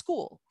 It was a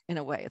school in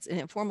a way. It's an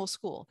informal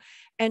school.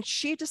 And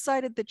she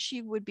decided that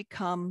she would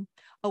become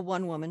a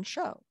one-woman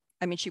show.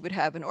 I mean, she would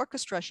have an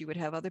orchestra, she would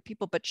have other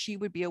people, but she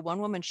would be a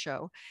one-woman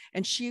show.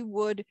 And she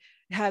would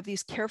have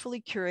these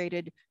carefully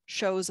curated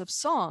shows of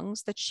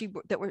songs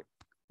that were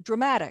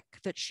dramatic,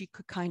 that she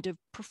could kind of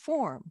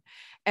perform.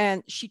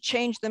 And she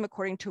changed them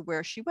according to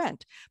where she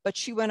went. But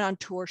she went on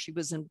tour. She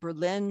was in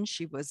Berlin,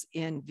 she was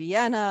in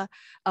Vienna,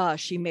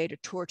 she made a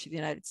tour to the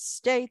United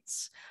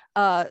States.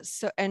 And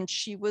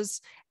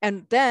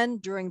then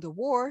during the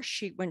war,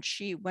 when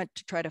she went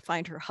to try to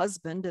find her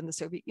husband in the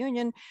Soviet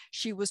Union,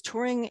 she was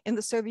touring in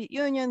the Soviet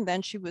Union.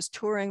 Then she was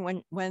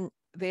touring when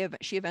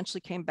she eventually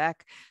came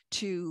back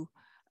to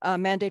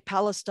Mandate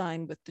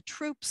Palestine with the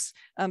troops.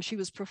 She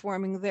was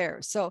performing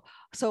there. So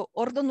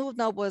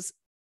Ordonówna was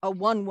a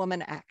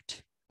one-woman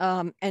act.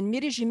 And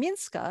Miri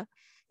Ziminska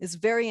is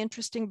very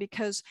interesting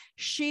because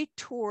she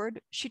toured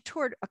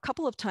a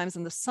couple of times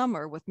in the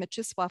summer with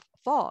Mieczysław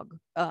Fogg,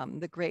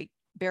 the great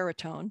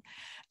baritone,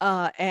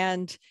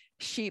 and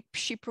she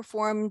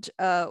performed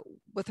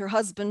with her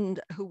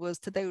husband, who was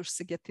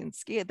Tadeusz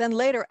Sygietynski. Then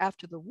later,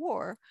 after the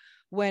war,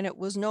 when it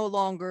was no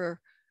longer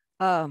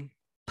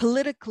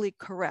politically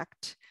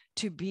correct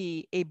to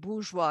be a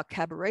bourgeois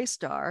cabaret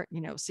star,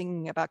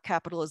 singing about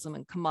capitalism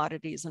and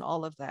commodities and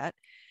all of that,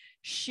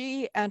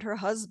 she and her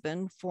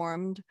husband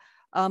formed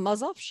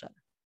Mazowsze,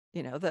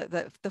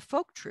 the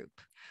folk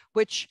troupe,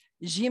 which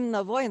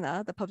Zimna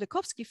Wojna, the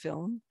Pawlikowski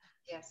film,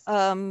 yes,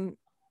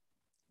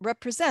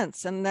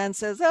 represents, and then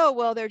says, oh,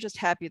 well, they're just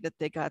happy that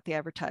they got the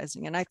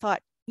advertising. And I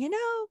thought, you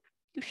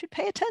should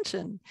pay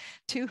attention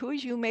to who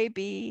you may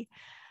be,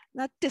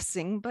 not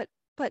dissing, but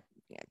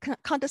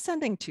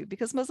condescending to,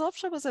 because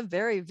Mazowsze was a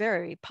very,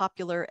 very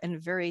popular and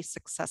very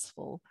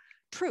successful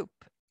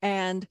troupe.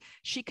 And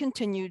she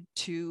continued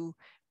to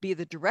be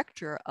the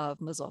director of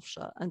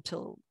Mazowsze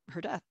until her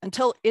death,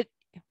 until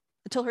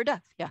her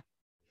death, yeah.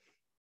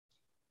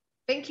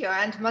 Thank you.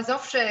 And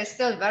Mazowsze is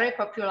still very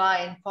popular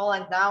in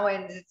Poland now,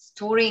 and it's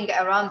touring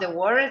around the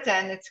world,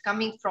 and it's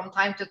coming from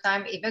time to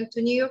time even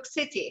to New York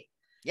City.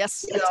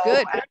 Yes, that's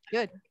good,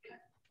 good.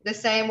 The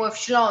same with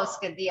Śląsk,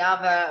 the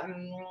other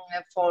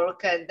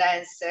folk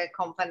dance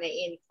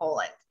company in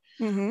Poland.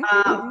 Mm-hmm.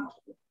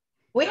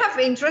 We have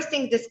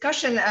interesting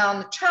discussion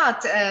on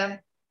chat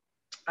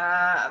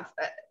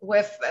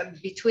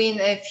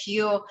between a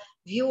few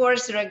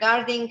viewers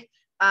regarding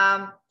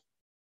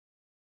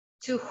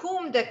to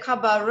whom the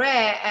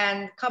cabaret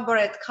and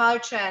cabaret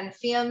culture and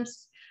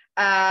films,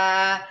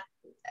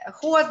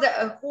 who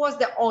was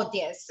the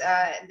audience?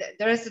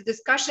 There is a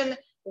discussion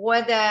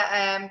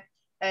whether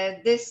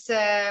this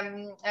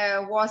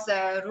was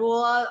a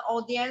rural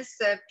audience,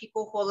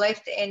 people who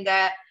lived in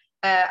the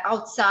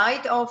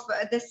outside of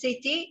the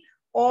city,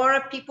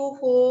 or people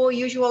who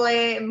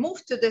usually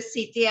moved to the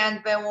city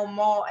and they were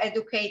more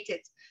educated.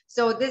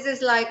 So this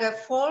is like a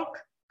folk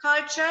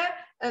culture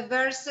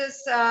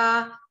versus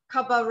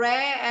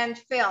cabaret and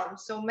film.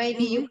 So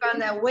maybe you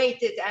can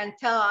weight it and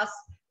tell us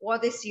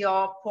what is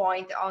your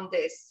point on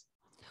this.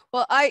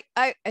 Well, I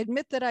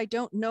admit that I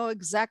don't know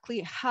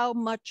exactly how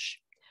much.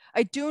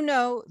 I do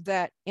know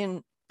that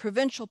in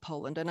provincial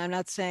Poland, and I'm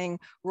not saying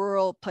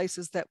rural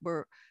places that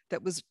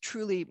was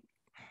truly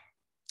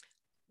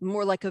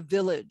more like a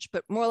village,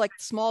 but more like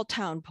small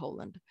town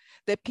Poland,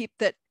 that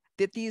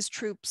these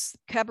troops,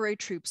 cabaret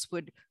troops,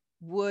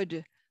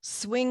 would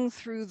swing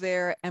through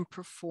there and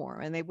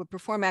perform, and they would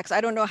perform acts.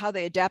 I don't know how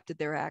they adapted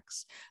their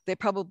acts. They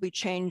probably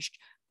changed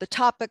the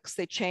topics,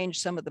 they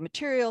changed some of the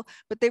material,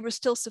 but they were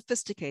still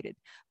sophisticated.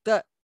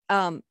 The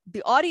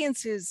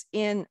audiences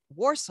in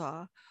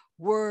Warsaw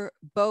were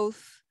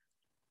both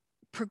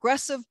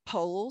progressive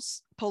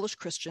Polish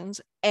Christians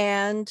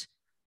and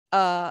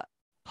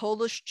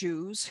Polish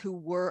Jews who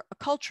were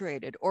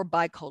acculturated or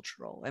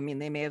bicultural. I mean,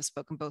 they may have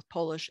spoken both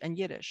Polish and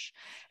Yiddish,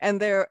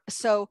 and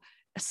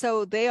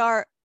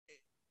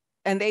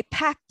they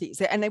packed these,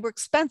 and they were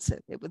expensive.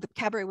 The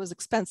cabaret was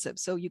expensive,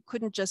 so you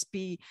couldn't just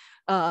be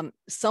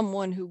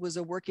someone who was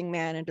a working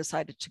man and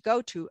decided to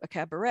go to a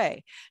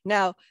cabaret.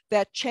 Now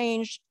that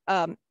changed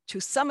to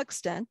some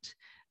extent.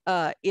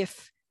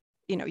 If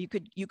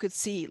you could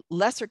see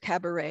lesser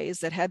cabarets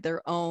that had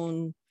their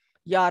own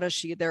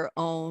Yaroshi, their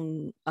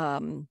own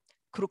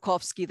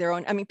Krukowski, their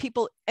own, I mean,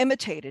 people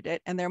imitated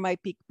it, and there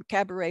might be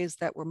cabarets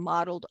that were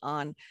modeled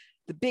on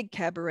the big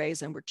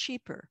cabarets and were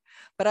cheaper.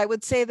 But I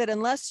would say that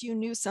unless you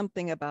knew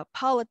something about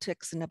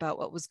politics and about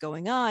what was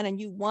going on, and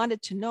you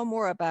wanted to know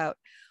more about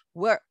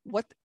what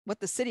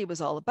the city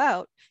was all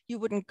about, you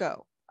wouldn't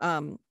go,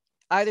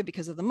 either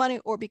because of the money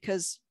or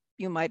because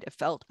you might have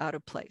felt out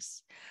of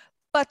place.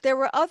 But there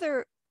were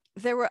other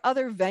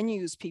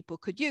venues people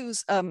could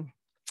use.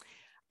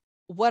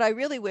 What I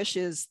really wish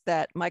is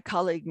that my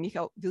colleague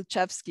Michal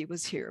Znicz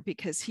was here,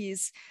 because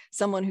he's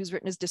someone who's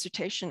written his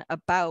dissertation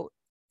about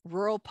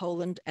rural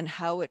Poland and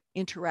how it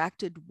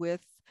interacted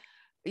with,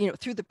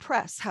 through the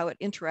press, how it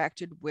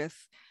interacted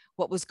with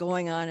what was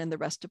going on in the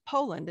rest of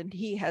Poland. And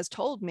he has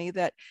told me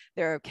that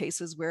there are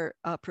cases where,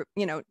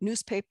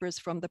 newspapers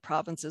from the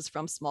provinces,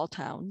 from small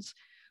towns,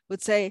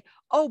 would say,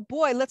 "Oh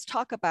boy, let's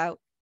talk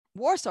about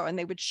Warsaw," and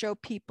they would show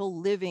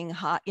people living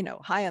high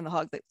on the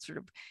hog, that sort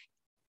of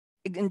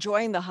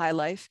enjoying the high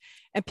life,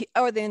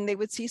 or then they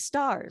would see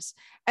stars.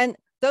 And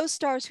those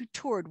stars who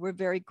toured were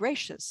very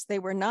gracious. They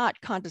were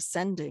not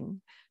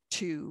condescending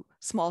to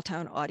small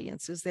town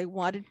audiences. They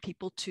wanted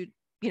people to,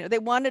 they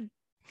wanted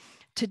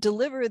to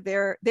deliver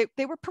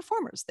they were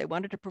performers. They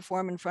wanted to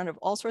perform in front of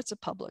all sorts of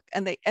public.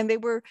 And they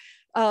were,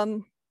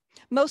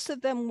 most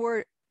of them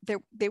were,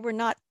 they were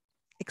not,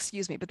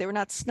 excuse me, but they were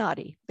not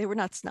snotty. They were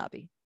not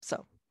snobby,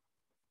 so.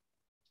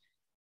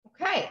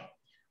 Okay.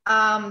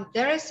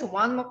 There is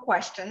one more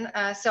question.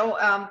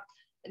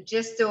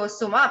 Just to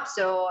sum up,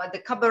 so the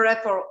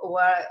cabaret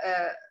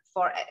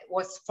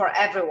was for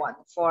everyone,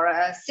 for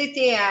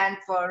city and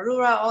for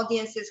rural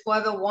audiences,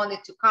 whoever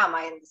wanted to come,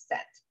 I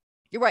understand.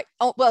 You're right.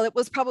 Oh, well, it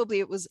was,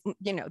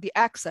 the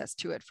access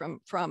to it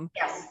from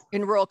yes.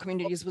 in rural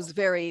communities was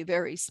very,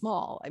 very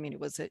small. I mean,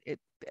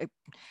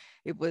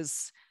 it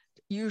was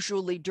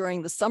usually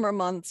during the summer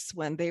months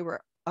when they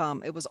were,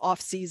 it was off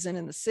season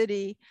in the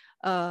city,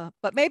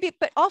 but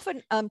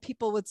often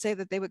people would say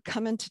that they would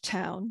come into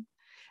town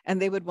and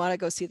they would want to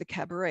go see the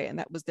cabaret, and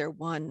that was their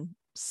one,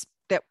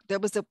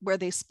 that was where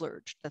they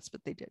splurged. That's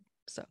what they did.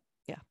 So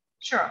yeah.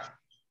 Sure.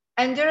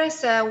 And there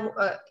is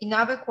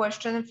another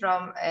question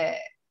from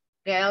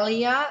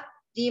Gaia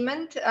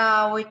Dement,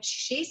 which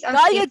she's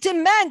asking. Gaia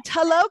Dement.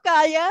 Hello,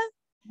 Gaia.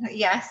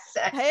 Yes.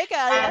 Hey,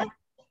 Gaia.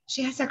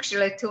 She has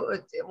actually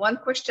one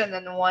question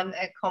and one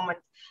comment.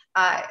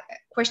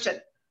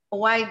 Question: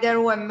 why there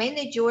were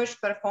many Jewish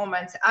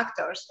performance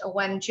actors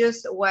when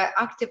Jews were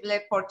actively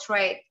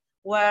portrayed?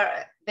 Were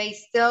they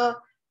still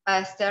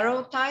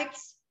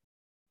stereotypes?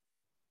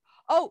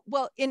 Oh,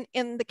 well, in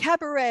the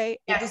cabaret,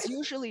 yes. It was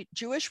usually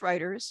Jewish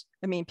writers.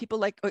 I mean, people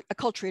like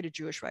acculturated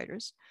Jewish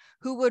writers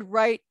who would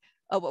write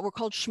what were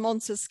called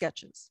schmonze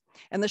sketches.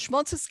 And the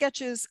schmonze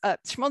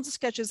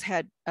sketches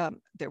had,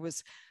 there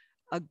was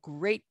a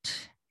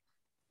great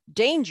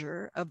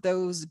danger of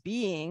those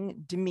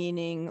being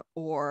demeaning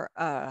or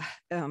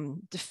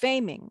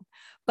defaming.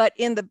 But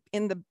in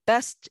the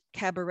best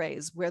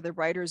cabarets where the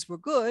writers were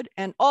good,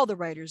 and all the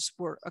writers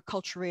were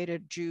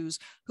acculturated Jews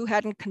who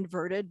hadn't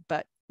converted,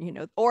 but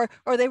or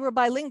they were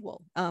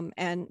bilingual,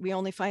 and we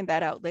only find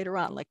that out later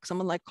on. Like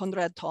someone like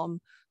Konrad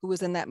Tom, who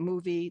was in that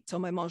movie Co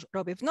mój mąż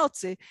robi w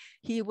nocy,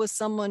 he was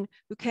someone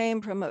who came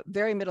from a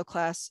very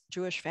middle-class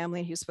Jewish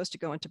family. He was supposed to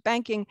go into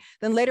banking.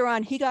 Then later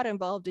on, he got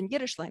involved in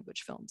Yiddish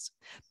language films,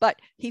 but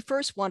he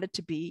first wanted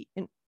to be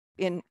in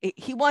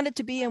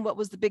what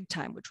was the big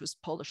time, which was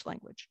Polish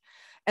language.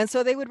 And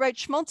so they would write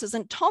schmonzes,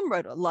 and Tom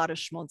wrote a lot of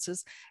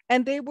schmonzes,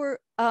 and they were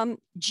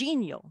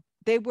genial.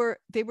 They were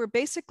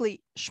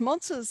basically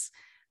schmonzes.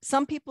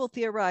 Some people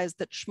theorized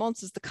that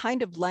schmonz is the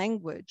kind of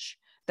language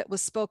that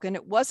was spoken.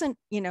 It wasn't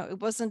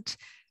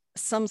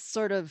some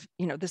sort of,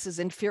 this is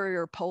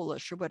inferior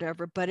Polish or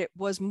whatever, but it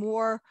was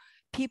more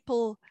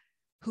people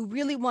who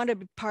really wanted to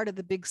be part of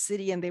the big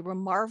city, and they were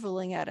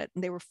marveling at it,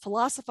 and they were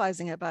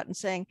philosophizing about it and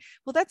saying,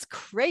 well, that's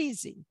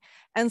crazy.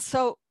 And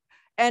so,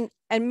 and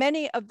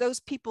many of those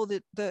people,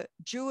 the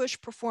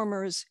Jewish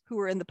performers who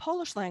were in the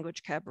Polish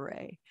language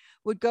cabaret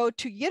would go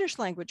to Yiddish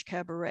language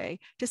cabaret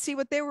to see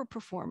what they were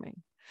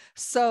performing.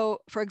 So,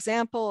 for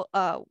example,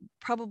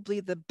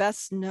 probably the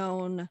best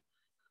known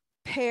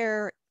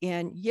pair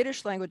in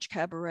Yiddish language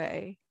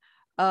cabaret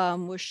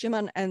was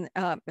Shimon and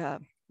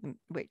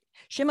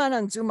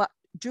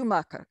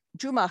Jumacher.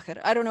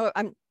 I don't know,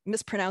 I'm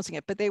mispronouncing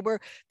it, but they were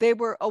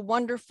a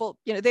wonderful,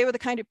 they were the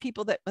kind of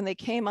people that when they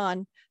came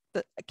onto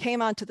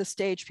the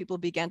stage, people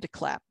began to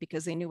clap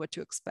because they knew what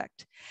to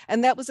expect.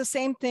 And that was the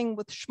same thing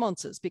with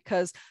schmonzes,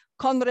 because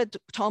Konrad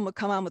Tom would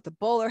come on with a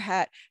bowler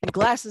hat and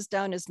glasses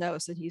down his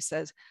nose, and he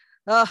says,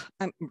 "Oh,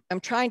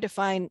 I'm trying to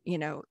find,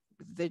 in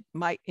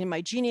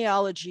my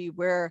genealogy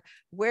where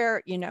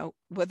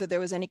whether there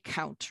was any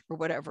count or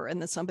whatever." And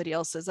then somebody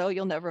else says, "Oh,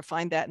 you'll never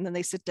find that." And then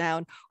they sit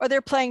down, or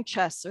they're playing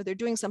chess, or they're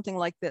doing something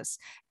like this.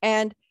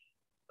 And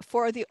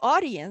for the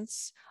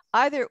audience,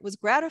 either it was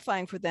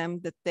gratifying for them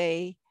that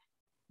they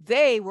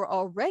were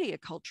already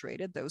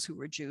acculturated, those who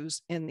were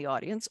Jews in the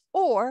audience,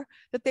 or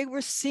that they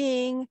were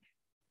seeing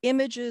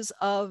images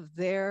of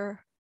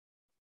their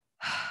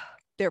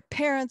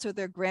parents or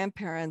their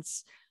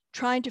grandparents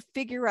trying to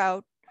figure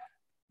out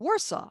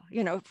Warsaw,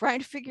 trying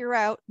to figure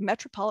out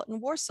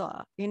metropolitan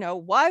Warsaw.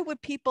 Why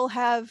would people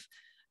have,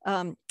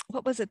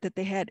 what was it that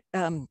they had?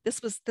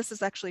 This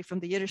is actually from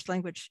the Yiddish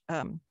language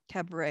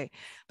cabaret,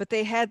 but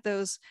they had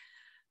those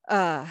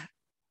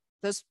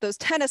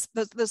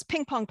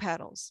ping pong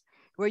paddles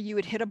where you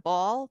would hit a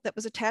ball that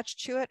was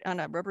attached to it on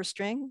a rubber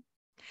string,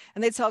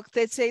 and they'd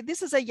say,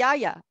 "This is a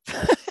yaya."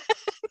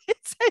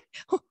 They'd say,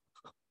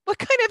 "What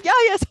kind of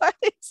yayas are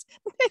these?"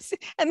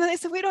 And then they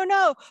said, "We don't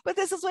know, but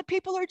this is what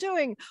people are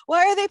doing.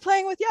 Why are they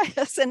playing with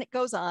yayas?" And it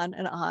goes on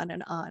and on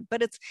and on.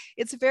 But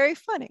it's very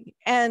funny,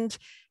 and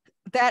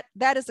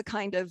that is a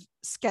kind of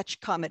sketch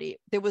comedy.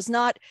 There was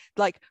not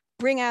like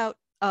bring out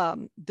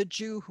the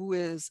Jew who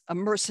is a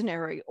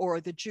mercenary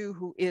or the Jew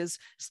who is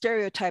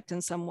stereotyped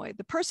in some way.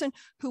 The person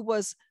who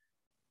was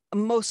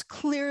most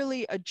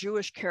clearly a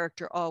Jewish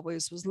character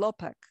always was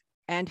Lopek.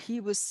 And he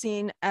was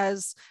seen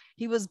as,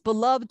 he was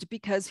beloved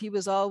because he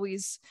was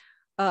always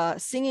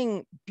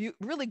singing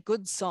really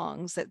good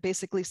songs that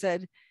basically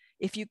said,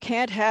 if you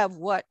can't have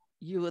what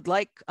you would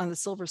like on the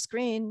silver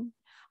screen,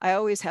 I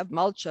always have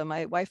Malcha,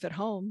 my wife at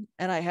home,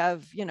 and I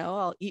have,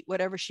 I'll eat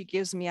whatever she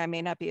gives me. I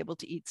may not be able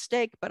to eat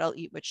steak, but I'll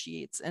eat what she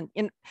eats, and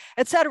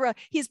etc.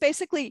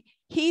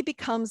 He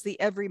becomes the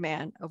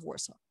everyman of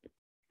Warsaw.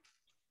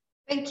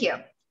 Thank you.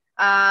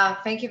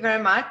 Thank you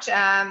very much.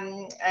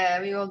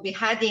 We will be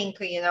heading,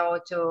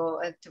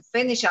 to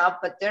finish up,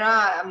 but there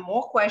are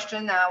more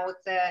questions now.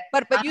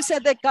 But you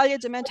said that Galia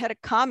Dement had a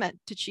comment.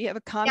 Did she have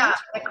a comment? Yeah,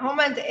 the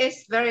comment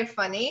is very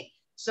funny.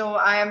 So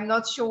I am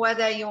not sure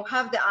whether you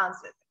have the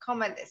answer. The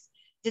comment is,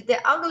 did the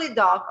ugly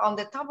dog on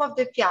the top of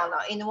the piano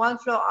in one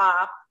floor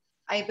up,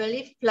 I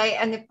believe, play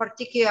any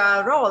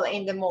particular role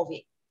in the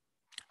movie?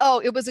 Oh,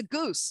 it was a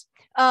goose.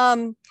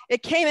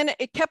 It came in,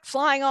 it kept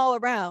flying all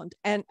around,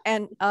 and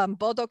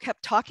Bodo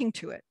kept talking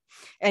to it,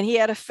 and he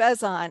had a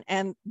fez on,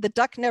 and the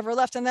duck never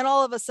left. And then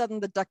all of a sudden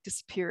the duck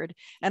disappeared,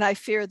 and I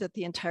fear that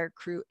the entire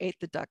crew ate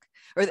the duck,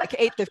 or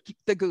ate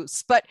the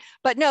goose. But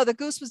no, the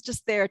goose was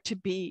just there to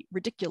be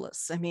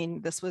ridiculous. I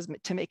mean, this was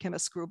to make him a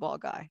screwball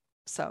guy.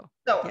 So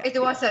yeah. It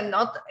was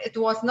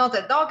not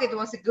a dog, it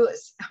was a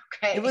goose.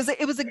 Okay. It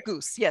was a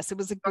goose. Yes, it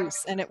was a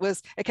goose, and it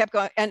kept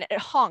going, and it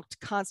honked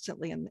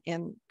constantly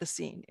in the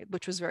scene,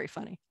 which was very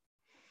funny.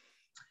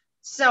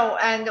 So,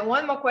 and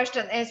one more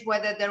question is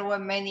whether there were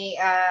many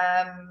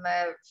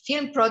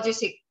film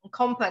producing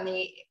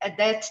company at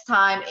that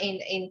time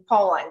in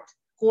Poland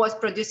who was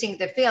producing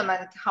the film,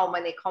 and how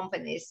many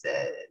companies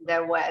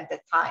there were at the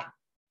time.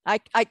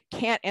 I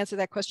can't answer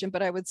that question,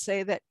 but I would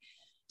say that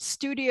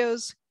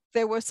studios.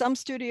 There were some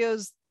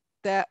studios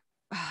that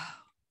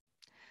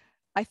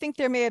I think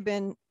there may have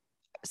been,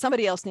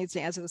 somebody else needs to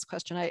answer this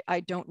question. I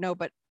don't know,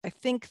 but I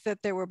think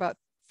that there were about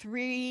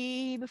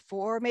 3 to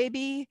 4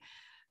 maybe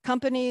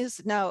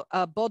companies. Now,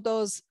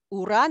 Bodo's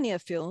Urania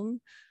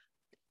film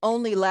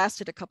only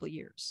lasted a couple of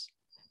years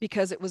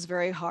because it was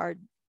very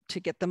hard to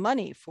get the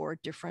money for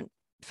different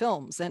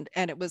films, and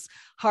it was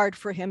hard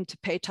for him to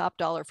pay top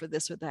dollar for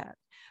this or that.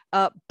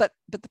 But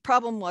the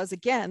problem was,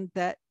 again,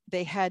 that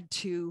they had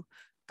to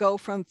go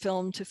from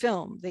film to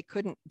film. They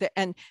couldn't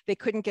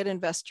get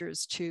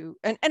investors to,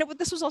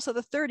 this was also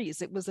the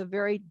 30s. It was a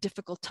very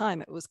difficult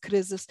time. It was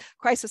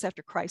crisis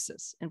after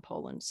crisis in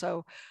Poland.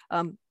 So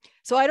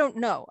I don't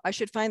know. I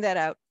should find that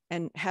out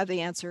and have the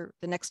answer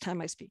the next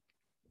time I speak.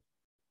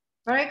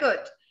 Very good.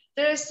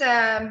 There's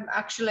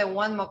actually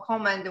one more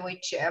comment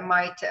which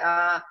might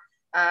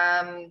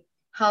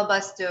help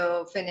us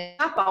to finish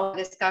up our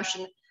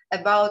discussion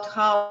about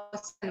how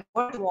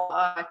World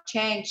War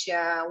changed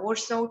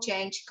Warsaw,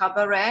 changed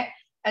cabaret,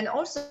 and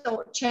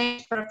also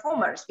changed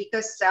performers,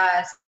 because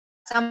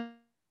some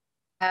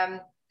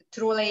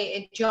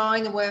truly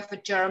joined with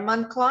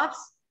German clubs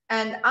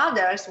and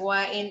others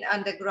were in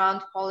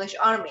underground Polish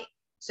army.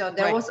 So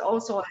there was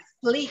also a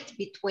split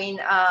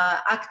between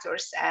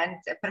actors and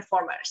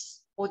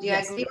performers. Would you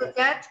agree with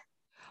that?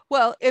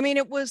 Well, I mean,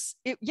 it was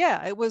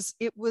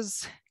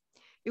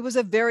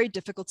a very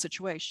difficult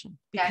situation,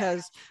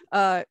 because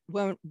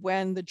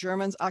when the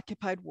Germans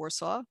occupied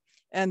Warsaw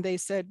and they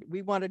said,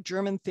 we want a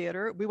German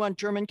theater, we want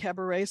German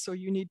cabaret, so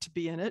you need to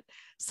be in it.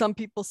 Some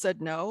people said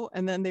no,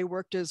 and then they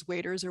worked as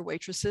waiters or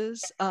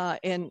waitresses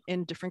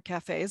in different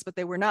cafes, but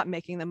they were not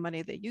making the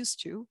money they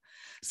used to.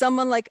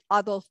 Someone like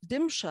Adolf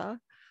Dymsza,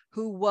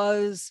 who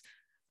was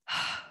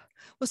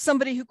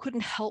somebody who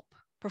couldn't help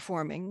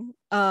performing,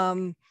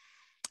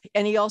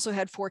 and he also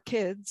had 4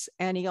 kids,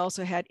 and he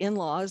also had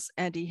in-laws,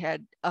 and he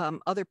had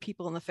other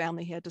people in the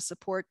family he had to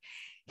support.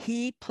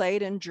 He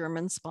played in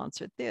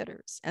German-sponsored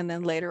theaters. And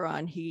then later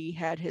on, he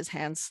had his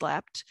hand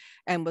slapped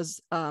and was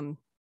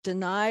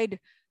denied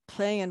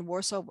playing in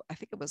Warsaw. I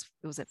think it was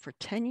for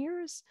 10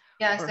 years?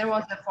 Yes, there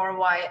was for a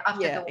while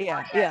after the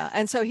war. Yeah.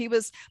 And so he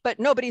was, but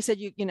nobody said,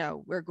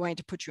 we're going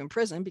to put you in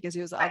prison, because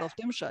he was Adolf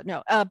Dymsza.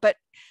 No, but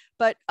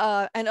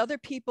and other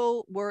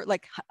people were,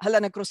 like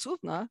Helena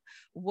Grossówna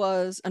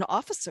was an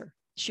officer.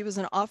 She was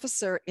an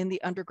officer in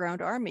the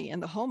underground army,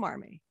 in the home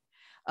army.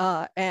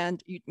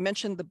 And you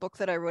mentioned the book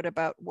that I wrote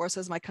about Warsaw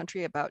Is My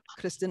Country about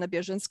Krystyna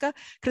Bierzyńska.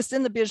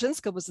 Krystyna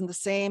Bierzyńska was in the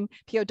same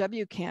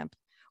POW camp,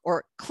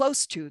 or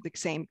close to the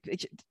same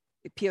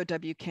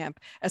POW camp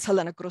as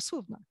Helena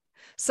Grossówna.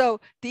 So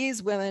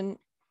these women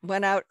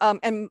went out,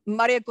 and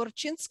Maria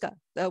Gorczynska,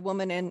 the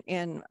woman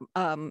in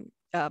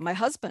My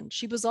Husband,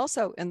 she was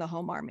also in the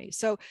Home Army.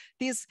 So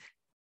these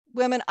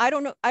women, I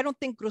don't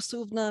think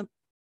Grossówna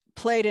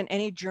played in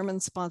any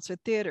German-sponsored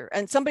theater.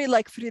 And somebody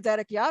like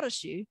Fryderyk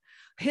Jarosy,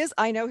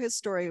 I know his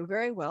story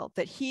very well,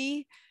 that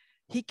he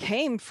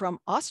came from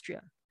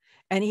Austria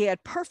and he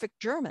had perfect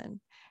German.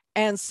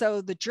 And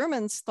so the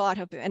Germans thought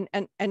of him,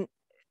 and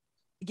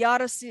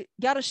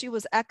Jarosy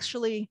was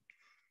actually,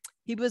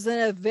 he was in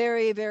a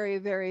very, very,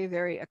 very,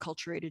 very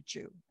acculturated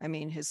Jew. I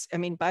mean, his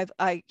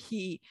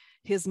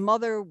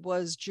mother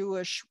was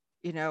Jewish,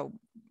 2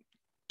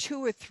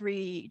 or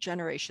 3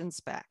 generations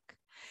back.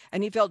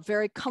 And he felt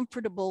very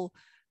comfortable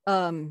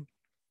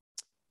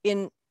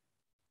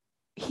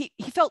he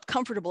felt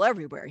comfortable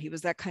everywhere. He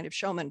was that kind of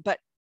showman. But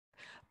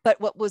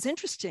what was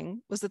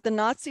interesting was that the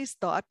Nazis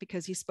thought,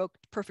 because he spoke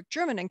perfect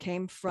German and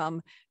came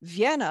from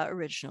Vienna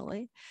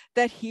originally,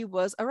 that he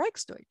was a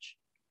Reichsdeutsch.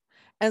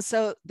 And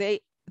so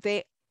they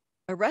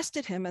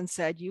arrested him and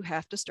said, you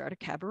have to start a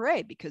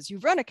cabaret because you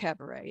run a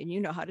cabaret and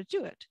you know how to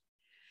do it.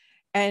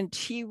 And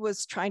he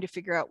was trying to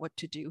figure out what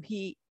to do.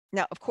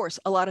 Now, of course,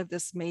 a lot of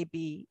this may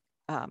be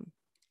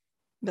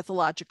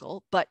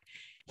mythological, but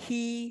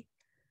he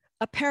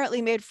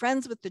apparently made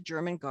friends with the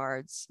German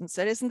guards and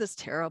said, isn't this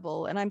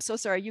terrible? And I'm so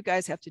sorry you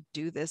guys have to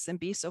do this and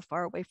be so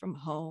far away from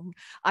home.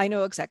 I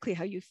know exactly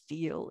how you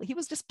feel. He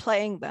was just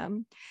playing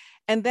them.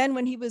 And then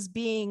when he was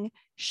being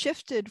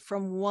shifted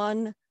from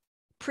one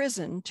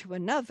prison to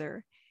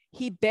another,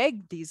 he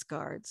begged these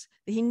guards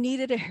that he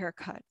needed a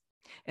haircut.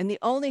 And the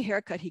only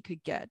haircut he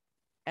could get,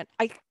 and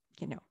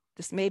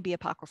this may be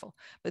apocryphal,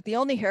 but the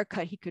only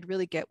haircut he could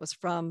really get was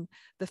from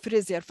the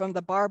fryzjer, from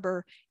the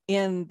barber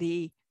in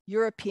the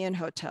European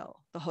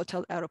hotel, the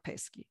Hotel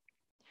Europejski.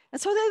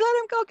 And so they let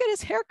him go get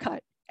his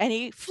haircut and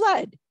he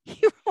fled.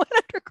 He went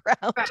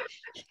underground.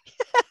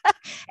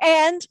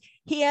 And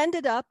he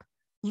ended up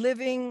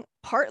living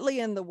partly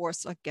in the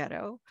Warsaw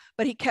Ghetto,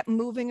 but he kept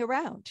moving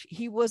around.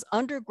 He was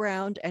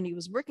underground and he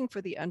was working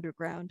for the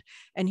underground.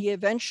 And he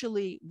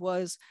eventually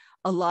was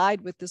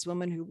allied with this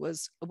woman who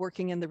was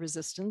working in the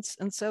resistance.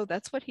 And so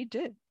that's what he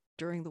did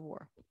during the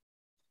war.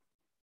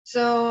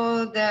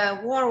 So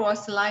the war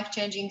was a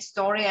life-changing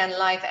story and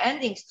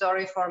life-ending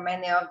story for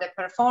many of the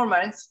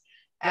performers.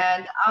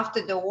 And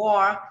after the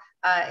war,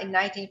 in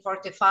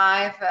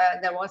 1945,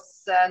 there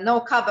was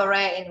no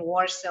cabaret in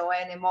Warsaw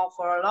anymore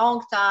for a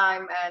long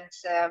time.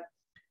 And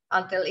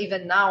until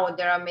even now,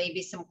 there are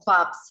maybe some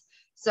clubs.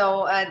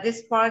 So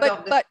this part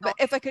of the... But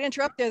if I could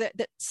interrupt there,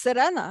 that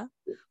Syrena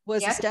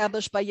was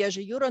established by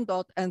Jerzy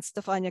Jurandot and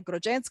Stefania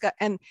Grodzińska,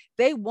 and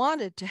they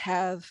wanted to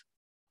have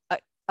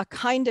a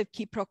kind of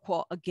qui pro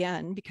quo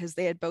again, because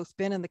they had both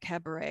been in the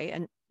cabaret,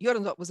 and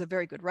Jurandot was a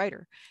very good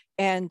writer.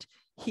 And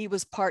he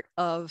was part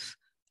of,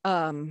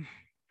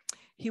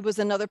 he was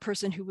another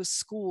person who was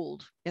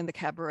schooled in the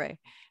cabaret.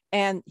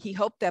 And he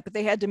hoped that, but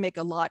they had to make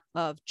a lot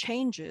of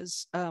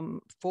changes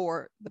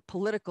for the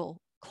political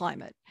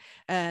climate.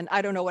 And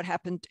I don't know what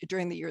happened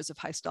during the years of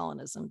high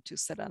Stalinism to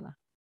Syrena.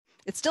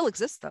 It still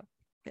exists though,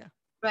 yeah.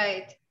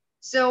 Right.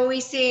 So we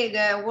see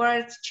the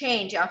world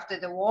change after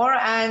the war,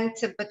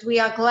 but we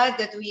are glad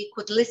that we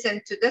could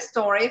listen to the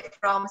story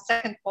from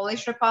Second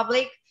Polish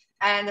Republic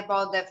and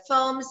about the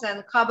films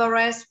and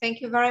cabarets.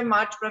 Thank you very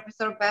much,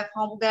 Professor Beth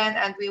Holmgren,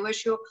 and we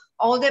wish you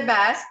all the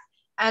best.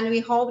 And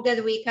we hope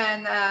that we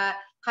can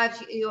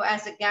have you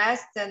as a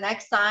guest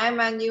next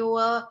time, and you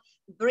will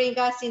bring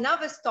us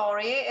another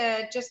story.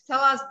 Just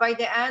tell us by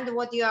the end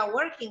what you are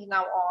working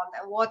now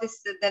on. What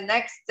is the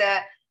next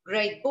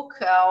great book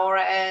or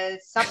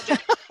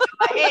subject?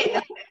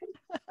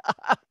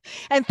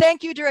 And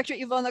thank you, Director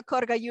Iwona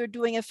Korga. You're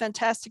doing a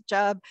fantastic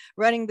job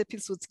running the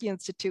Pilsudski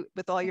Institute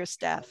with all your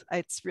staff.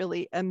 It's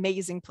really an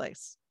amazing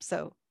place.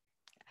 So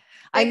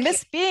I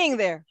miss being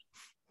there.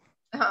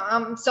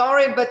 I'm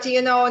sorry, but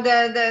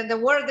the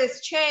world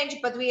has changed,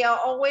 but we are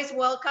always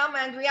welcome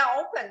and we are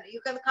open.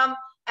 You can come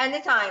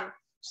anytime.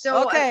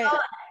 So, okay.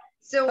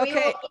 We will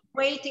be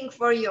waiting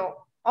for you.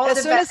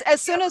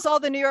 As soon as all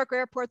the New York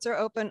airports are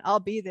open, I'll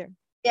be there.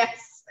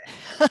 Yes.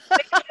 Thank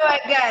you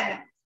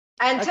again.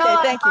 And tell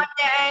us at the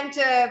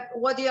end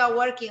what you are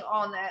working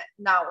on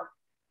now.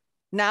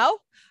 Now?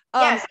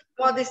 Yes.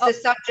 What is the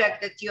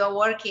subject that you are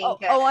working on?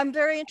 I'm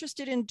very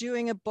interested in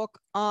doing a book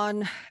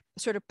on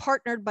sort of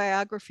partnered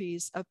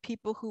biographies of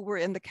people who were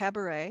in the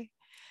cabaret,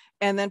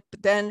 and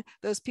then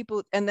those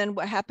people, and then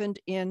what happened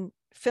in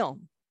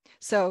film.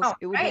 So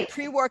it would be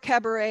pre-war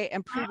cabaret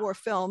and pre-war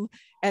film,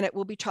 and it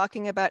will be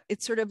talking about,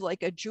 it's sort of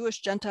like a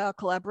Jewish-Gentile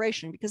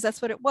collaboration, because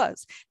that's what it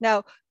was.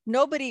 Now,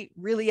 nobody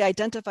really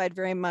identified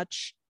very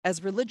much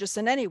as religious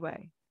in any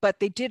way, but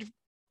they did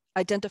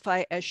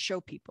identify as show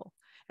people.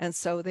 And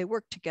so they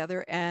worked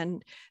together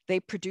and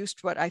they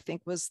produced what I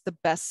think was the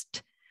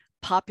best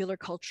popular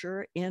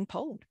culture in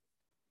Poland.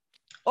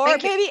 Or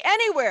maybe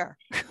anywhere.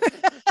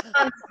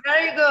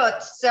 Very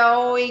good.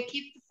 So we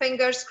keep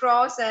fingers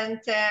crossed and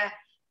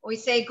we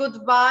say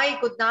goodbye,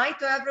 good night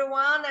to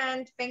everyone.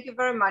 And thank you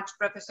very much,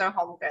 Professor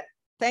Holmgren.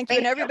 Thank you.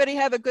 And everybody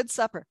have a good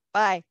supper.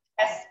 Bye.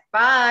 Yes,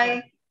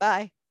 bye.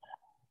 Bye.